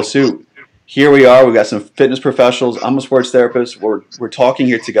of follow suit. Here we are. We've got some fitness professionals. I'm a sports therapist. We're talking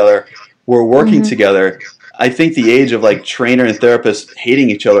here together. We're working together. I think the age of like trainer and therapist hating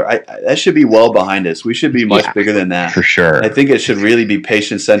each other, that should be well behind us. We should be much bigger than that. For sure. I think it should really be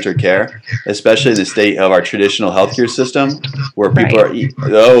patient-centered care, especially in the state of our traditional healthcare system where people are,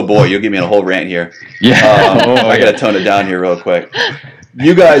 oh boy, you'll give me a whole rant here. Yeah. I got to tone it down here real quick.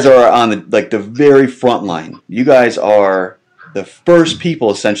 You guys are on the very front line. You guys are the first people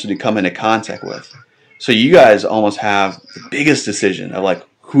essentially to come into contact with. So you guys almost have the biggest decision of like,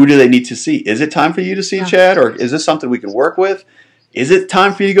 who do they need to see? Is it time for you to see Chad, or is this something we can work with? Is it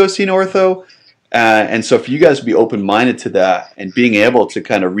time for you to go see an ortho? And so for you guys to be open-minded to that and being able to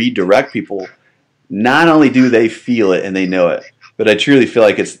kind of redirect people, not only do they feel it and they know it, but I truly feel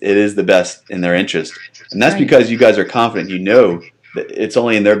like it is the best in their interest. And that's because you guys are confident. You know that it's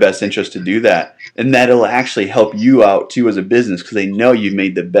only in their best interest to do that. And that it'll actually help you out, too, as a business because they know you've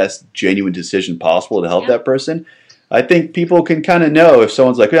made the best genuine decision possible to help that person. I think people can kind of know if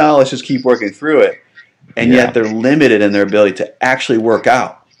someone's like, let's just keep working through it. And yet they're limited in their ability to actually work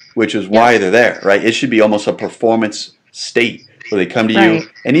out, which is why they're there, right? It should be almost a performance state where they come to you.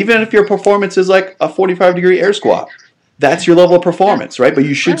 And even if your performance is like a 45-degree air squat, that's your level of performance, right? But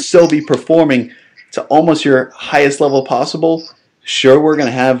you should still be performing to almost your highest level possible. Sure, we're going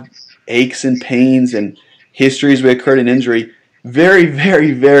to have aches and pains and histories we occurred in injury. Very,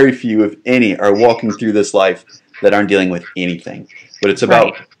 very, very few, if any, are walking through this life that aren't dealing with anything. But it's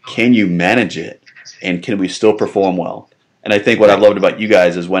about, can you manage it, and can we still perform well? And I think what I've loved about you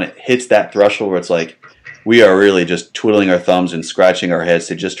guys is when it hits that threshold where it's like, we are really just twiddling our thumbs and scratching our heads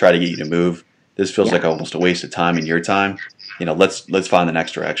to just try to get you to move. This feels like almost a waste of time and your time. Let's find the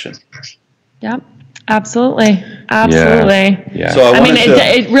next direction. Yep. Absolutely. Yeah. So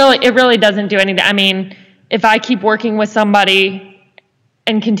it really doesn't do anything. I mean, if I keep working with somebody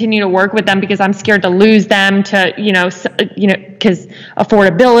and continue to work with them because I'm scared to lose them to, because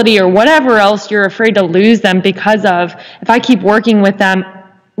affordability or whatever else, you're afraid to lose them because of, if I keep working with them,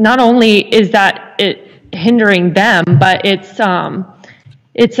 not only is that it hindering them, but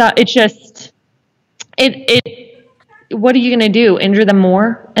what are you going to do? Injure them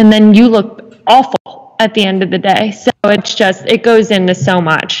more? And then you look awful at the end of the day. So it goes into so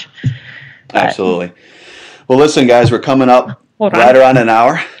much. But, absolutely. Well, listen, guys, we're coming up right around an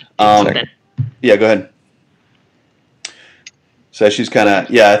hour. Yeah, go ahead. So she's kind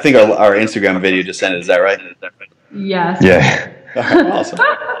of, I think our Instagram video just ended. Is that right? Yes. Yeah. All right, awesome.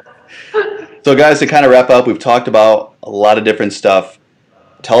 So, guys, to kind of wrap up, we've talked about a lot of different stuff.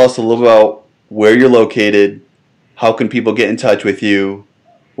 Tell us a little about where you're located. How can people get in touch with you?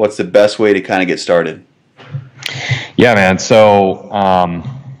 What's the best way to kind of get started? Yeah, man. So,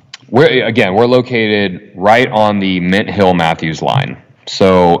 we're located right on the Mint Hill Matthews line.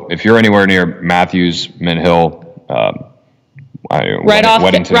 So if you're anywhere near Matthews, Mint Hill, right off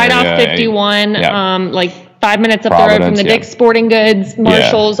 51, like 5 minutes up the road from the Dick's Sporting Goods,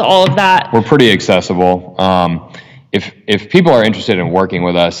 Marshalls, all of that. We're pretty accessible. If people are interested in working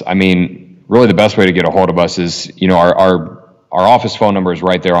with us, I mean, really the best way to get a hold of us is, our office phone number is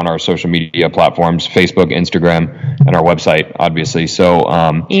right there on our social media platforms, Facebook, Instagram, and our website, obviously. So,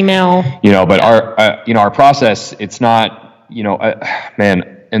 email, but our process, it's not,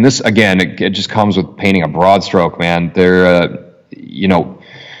 man, and this, again, it just comes with painting a broad stroke, man.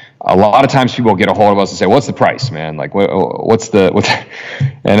 A lot of times people get a hold of us and say, what's the price, man? Like, what's and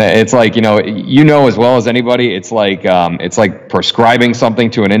it's like, as well as anybody, it's like prescribing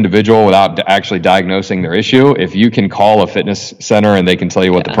something to an individual without actually diagnosing their issue. If you can call a fitness center and they can tell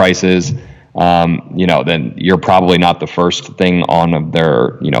you what the price is, then you're probably not the first thing on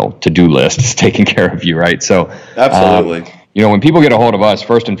their, to-do list is taking care of you. Right. So absolutely. When people get a hold of us,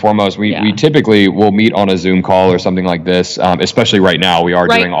 first and foremost, we typically will meet on a Zoom call or something like this. Especially right now, we are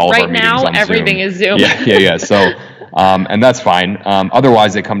doing all of our meetings on Zoom. Right now, everything is Zoom. Yeah. So, and that's fine.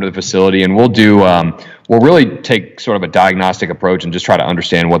 Otherwise, they come to the facility, and we'll really take sort of a diagnostic approach and just try to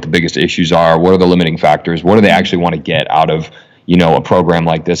understand what the biggest issues are. What are the limiting factors? What do they actually want to get out of a program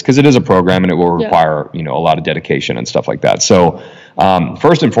like this? Because it is a program, and it will require a lot of dedication and stuff like that. So.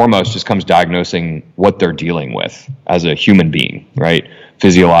 First and foremost, just comes diagnosing what they're dealing with as a human being, right?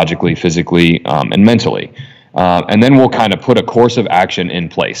 Physiologically, physically, and mentally. And then we'll kind of put a course of action in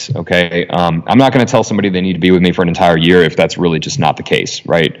place, okay? I'm not going to tell somebody they need to be with me for an entire year if that's really just not the case,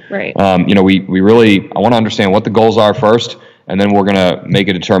 right? Right. I want to understand what the goals are first, and then we're going to make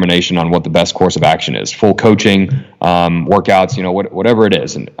a determination on what the best course of action is. Full coaching, workouts, whatever it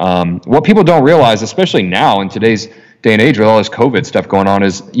is. And what people don't realize, especially now in today's day and age with all this COVID stuff going on,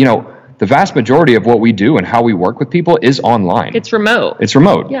 is, the vast majority of what we do and how we work with people is online. It's remote.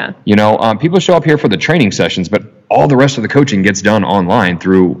 Yeah. People show up here for the training sessions, but all the rest of the coaching gets done online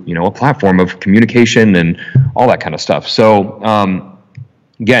through, a platform of communication and all that kind of stuff. So,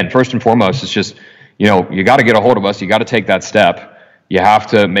 again, first and foremost, it's just, you got to get a hold of us. You got to take that step. You have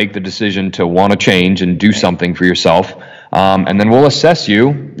to make the decision to want to change and do something for yourself. And then we'll assess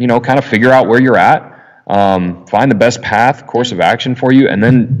you, kind of figure out where you're at, find the best course of action for you, and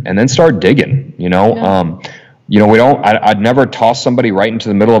then start digging, I'd never toss somebody right into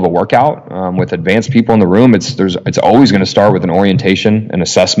the middle of a workout. With advanced people in the room, it's always going to start with an orientation, an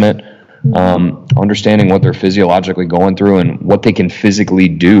assessment, understanding what they're physiologically going through and what they can physically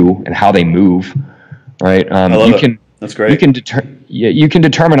do and how they move, right? That's great. You can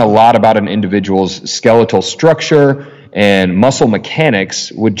determine a lot about an individual's skeletal structure and muscle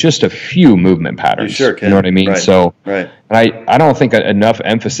mechanics with just a few movement patterns. You sure can. You know what I mean? Right. So, right. And I don't think enough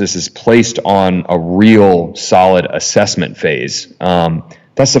emphasis is placed on a real solid assessment phase.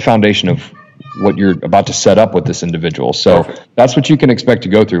 That's the foundation of what you're about to set up with this individual. So That's what you can expect to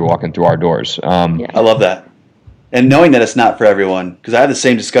go through walking through our doors. I love that. And knowing that it's not for everyone, because I had the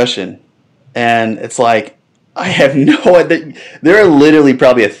same discussion, and it's like, I have no idea. There are literally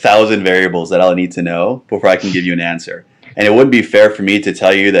probably 1,000 variables that I'll need to know before I can give you an answer. And it wouldn't be fair for me to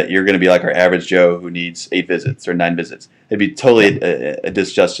tell you that you're going to be like our average Joe who needs 8 visits or 9 visits. It'd be totally a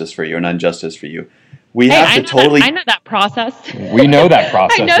disjustice for you, an injustice for you. I know that process. We know that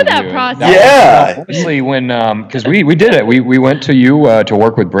process. I know that process. Yeah. Honestly, when because we did it, we went to you to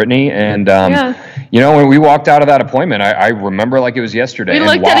work with Brittney, and when we walked out of that appointment, I remember like it was yesterday. We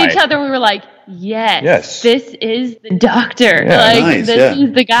looked at each other. We were like, yes, this is the doctor. Yeah. This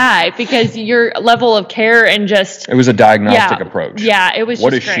is the guy, because your level of care and just it was a diagnostic approach. Yeah, it was.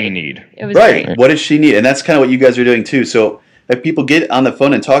 What just does great. she need? It was right. Great. What does she need? And that's kind of what you guys are doing too. So if people get on the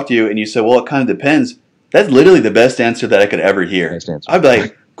phone and talk to you, and you say, "Well, it kind of depends," that's literally the best answer that I could ever hear. I'd be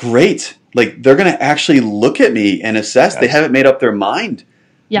like, "Great!" Like they're going to actually look at me and assess. Yes. They haven't made up their mind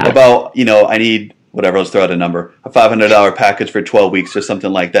about I need. Whatever, let's throw out a number, a $500 package for 12 weeks or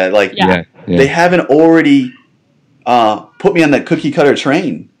something like that. Like, they haven't already put me on that cookie cutter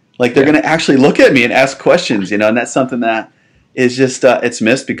train. Like, they're going to actually look at me and ask questions, and that's something that is just, it's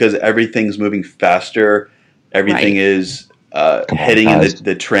missed because everything's moving faster. Everything is heading in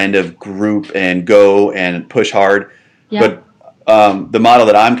the trend of group and go and push hard. Yeah. But the model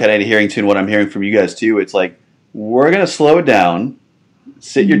that I'm kind of adhering to and what I'm hearing from you guys too, it's like, we're going to slow it down.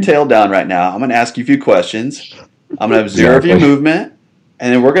 Sit your tail down right now. I'm going to ask you a few questions. I'm going to observe your movement,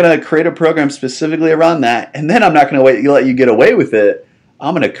 and then we're going to create a program specifically around that. And then I'm not going to let you get away with it.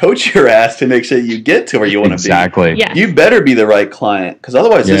 I'm going to coach your ass to make sure you get to where you want to be. Exactly. Yes. You better be the right client, because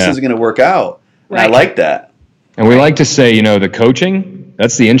otherwise this isn't going to work out. Right. And I like that. And we like to say, the coaching,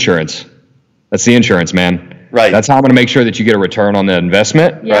 that's the insurance. That's the insurance, man. Right. That's how I'm going to make sure that you get a return on the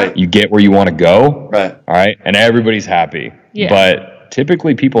investment. Yeah. Right. You get where you want to go. Right. All right. And everybody's happy. Yeah. But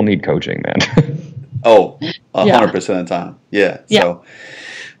typically people need coaching, man. 100% of the time. Yeah. So,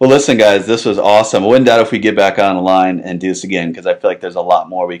 well, listen, guys, this was awesome. I wouldn't doubt if we get back on the line and do this again, because I feel like there's a lot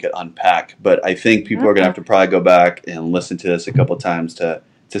more we could unpack. But I think people are going to have to probably go back and listen to this a couple times to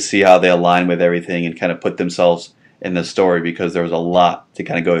see how they align with everything and kind of put themselves in the story, because there was a lot to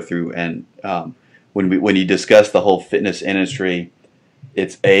kind of go through. And when you discuss the whole fitness industry,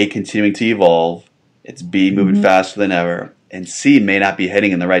 it's A, continuing to evolve. It's B, moving faster than ever. And C, may not be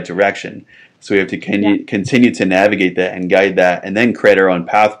heading in the right direction. So we have to continue to navigate that and guide that, and then create our own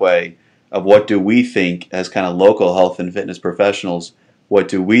pathway of what do we think as kind of local health and fitness professionals, what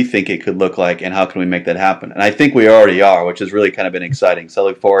do we think it could look like, and how can we make that happen? And I think we already are, which has really kind of been exciting. So I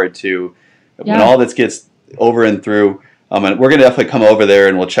look forward to when all this gets over and through. We're going to definitely come over there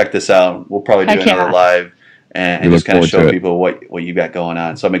and we'll check this out. We'll probably do another live and just kind of show people what you got going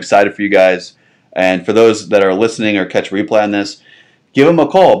on. So I'm excited for you guys. And for those that are listening or catch replay on this, give them a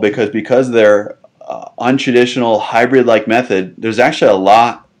call, because they're untraditional hybrid-like method. There's actually a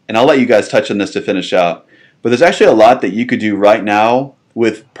lot, and I'll let you guys touch on this to finish out, but there's actually a lot that you could do right now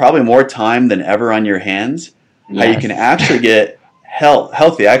with probably more time than ever on your hands. Yes. How you can actually get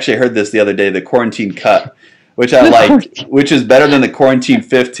healthy. I actually heard this the other day, the quarantine cut, which I like, which is better than the quarantine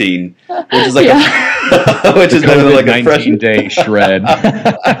 15, which is like which is better than like a 19-day shred.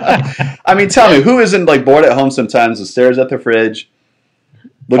 I mean, tell me, who isn't like bored at home sometimes and stares at the fridge,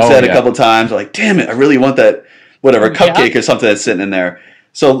 looks at it a couple times, like, damn it, I really want that cupcake or something that's sitting in there.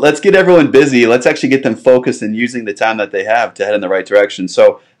 So let's get everyone busy. Let's actually get them focused and using the time that they have to head in the right direction.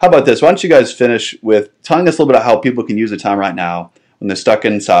 So how about this? Why don't you guys finish with telling us a little bit about how people can use the time right now when they're stuck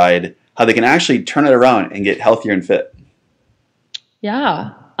inside, how they can actually turn it around and get healthier and fit.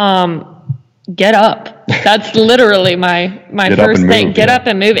 Yeah. Get up. That's literally my first thing. Get up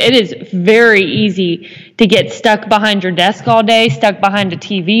and move. It is very easy to get stuck behind your desk all day, stuck behind a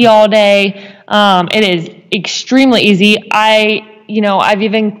TV all day. It is extremely easy. I'm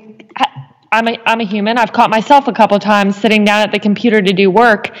a human. I've caught myself a couple times sitting down at the computer to do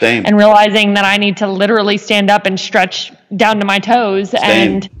work and realizing that I need to literally stand up and stretch down to my toes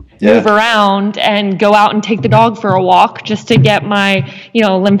and move around and go out and take the dog for a walk just to get my,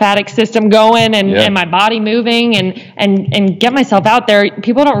 lymphatic system going and my body moving and get myself out there.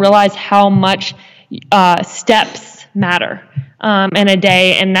 People don't realize how much steps matter in a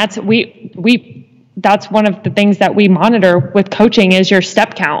day. And that's one of the things that we monitor with coaching is your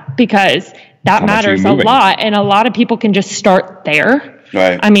step count, because that matters a lot. And a lot of people can just start there.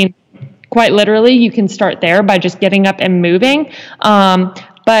 Right. I mean, quite literally, you can start there by just getting up and moving.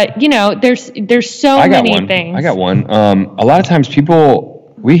 But there's so many things. I got one. A lot of times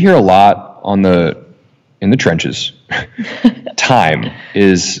we hear a lot in the trenches. Time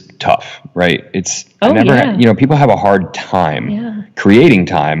is tough, right? People have a hard time creating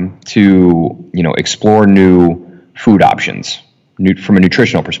time to, explore new food options from a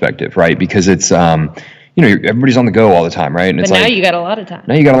nutritional perspective, right? Because it's, everybody's on the go all the time, right? And but now you got a lot of time.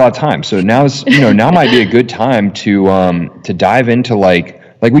 Now you got a lot of time. So now now might be a good time to dive into like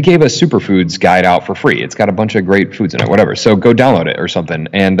we gave a superfoods guide out for free. It's got a bunch of great foods in it, whatever. So go download it or something.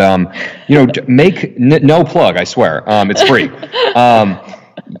 And, make no plug, I swear. It's free.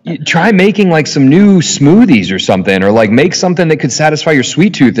 Try making like some new smoothies or something, or like make something that could satisfy your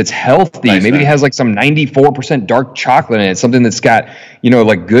sweet tooth that's healthy. Nice, maybe it has like some 94% dark chocolate in it, something that's got,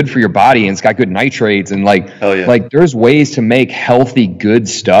 like good for your body and it's got good nitrates and like there's ways to make healthy, good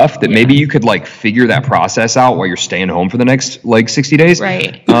stuff that maybe you could like figure that process out while you're staying home for the next like 60 days.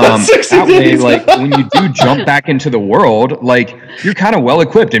 Right. 60 that way, like when you do jump back into the world, like you're kind of well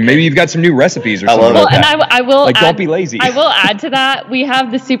equipped and maybe you've got some new recipes or something. Well, and I will like, don't be lazy. I will add to that. We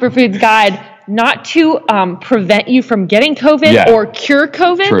have the Superfoods Guide not to prevent you from getting COVID or cure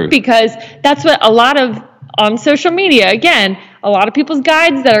COVID, because that's what a lot of on social media, again, a lot of people's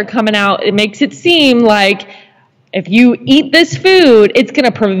guides that are coming out, it makes it seem like if you eat this food, it's going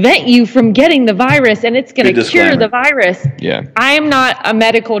to prevent you from getting the virus and it's going to cure the virus. Yeah. I am not a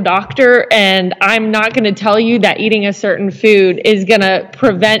medical doctor, and I'm not going to tell you that eating a certain food is going to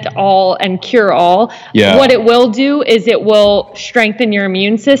prevent all and cure all. Yeah. What it will do is it will strengthen your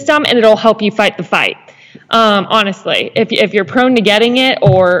immune system and it'll help you fight the fight. Honestly, if you're prone to getting it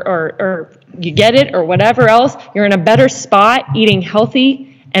or you get it or whatever else, you're in a better spot eating healthy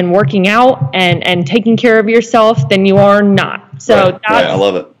and working out and taking care of yourself than you are not. So I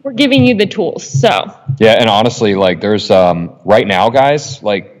love it. We're giving you the tools. So yeah, and honestly, like there's right now, guys,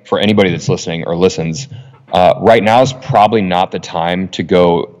 like for anybody that's listening or listens, right now is probably not the time to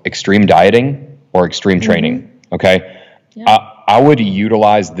go extreme dieting or extreme training. Okay, I would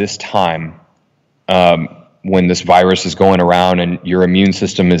utilize this time when this virus is going around and your immune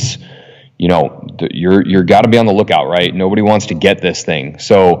system is, you're got to be on the lookout, right? Nobody wants to get this thing.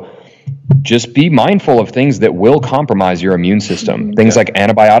 So just be mindful of things that will compromise your immune system. Things like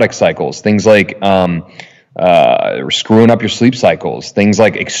antibiotic cycles, things like screwing up your sleep cycles, things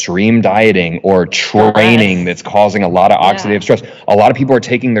like extreme dieting or training that's causing a lot of oxidative stress. A lot of people are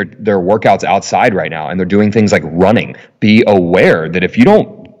taking their workouts outside right now and they're doing things like running. Be aware that if you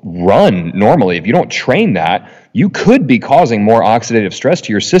don't run normally, if you don't train that, you could be causing more oxidative stress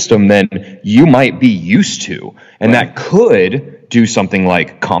to your system than you might be used to. And that could do something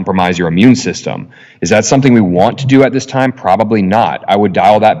like compromise your immune system. Is that something we want to do at this time? Probably not. I would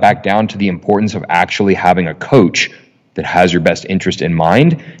dial that back down to the importance of actually having a coach that has your best interest in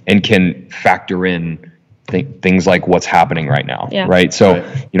mind and can factor in things like what's happening right now. Right. So,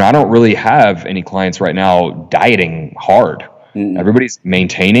 I don't really have any clients right now dieting hard. Everybody's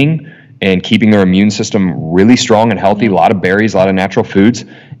maintaining and keeping their immune system really strong and healthy. A lot of berries, a lot of natural foods.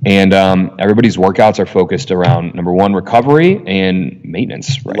 And everybody's workouts are focused around, number one, recovery and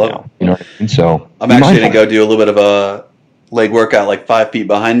maintenance right now. You know what I mean? So I'm actually going to go do a little bit of a leg workout like 5 feet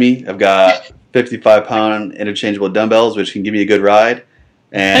behind me. I've got 55-pound interchangeable dumbbells, which can give me a good ride.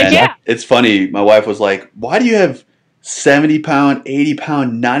 And it's funny. My wife was like, why do you have 70-pound,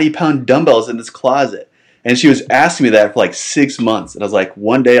 80-pound, 90-pound dumbbells in this closet? And she was asking me that for like 6 months. And I was like,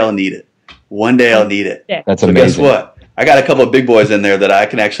 one day I'll need it. One day I'll need it. Yeah. That's so amazing. Guess what? I got a couple of big boys in there that I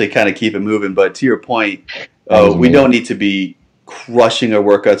can actually kind of keep it moving. But to your point, we don't need to be crushing our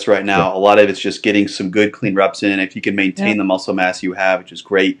workouts right now. A lot of it's just getting some good, clean reps in. If you can maintain the muscle mass you have, which is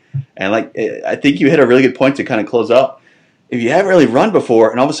great. And like I think you hit a really good point to kind of close out. if you haven't really run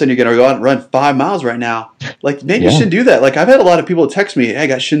before and all of a sudden you're going to go out and run 5 miles right now, like maybe you shouldn't do that. Like I've had a lot of people text me, hey, I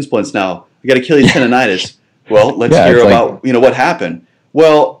got shin splints now. I got Achilles tendonitis. Well, let's hear about, what happened.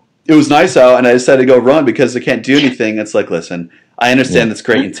 Well, it was nice out and I decided to go run because I can't do anything. It's like, listen, I understand that's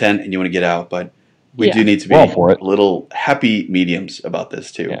great intent and you want to get out, but we do need to be little happy mediums about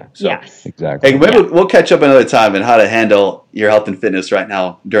this too. Yeah. So, yes, exactly. Hey, maybe we'll catch up another time on how to handle your health and fitness right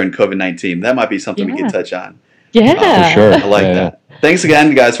now during COVID-19. That might be something we can touch on. Yeah, for sure. I like that. Thanks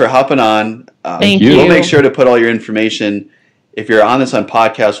again, guys, for hopping on. Thank you. We'll make sure to put all your information. If you're on this on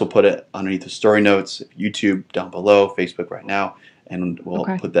podcast, we'll put it underneath the story notes, YouTube down below, Facebook right now, and we'll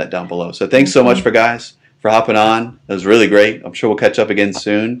put that down below. So thanks so much for hopping on. It was really great. I'm sure we'll catch up again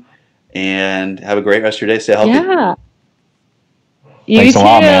soon. And have a great rest of your day. Stay healthy. Yeah. Thanks a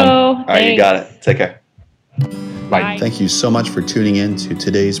lot, man. All right, you got it. Take care. Bye. Thank you so much for tuning in to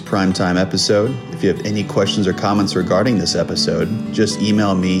today's primetime episode. If you have any questions or comments regarding this episode, just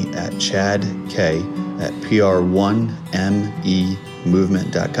email me at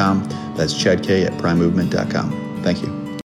chadk@pr1memovement.com. That's chadk@primemovement.com. Thank you.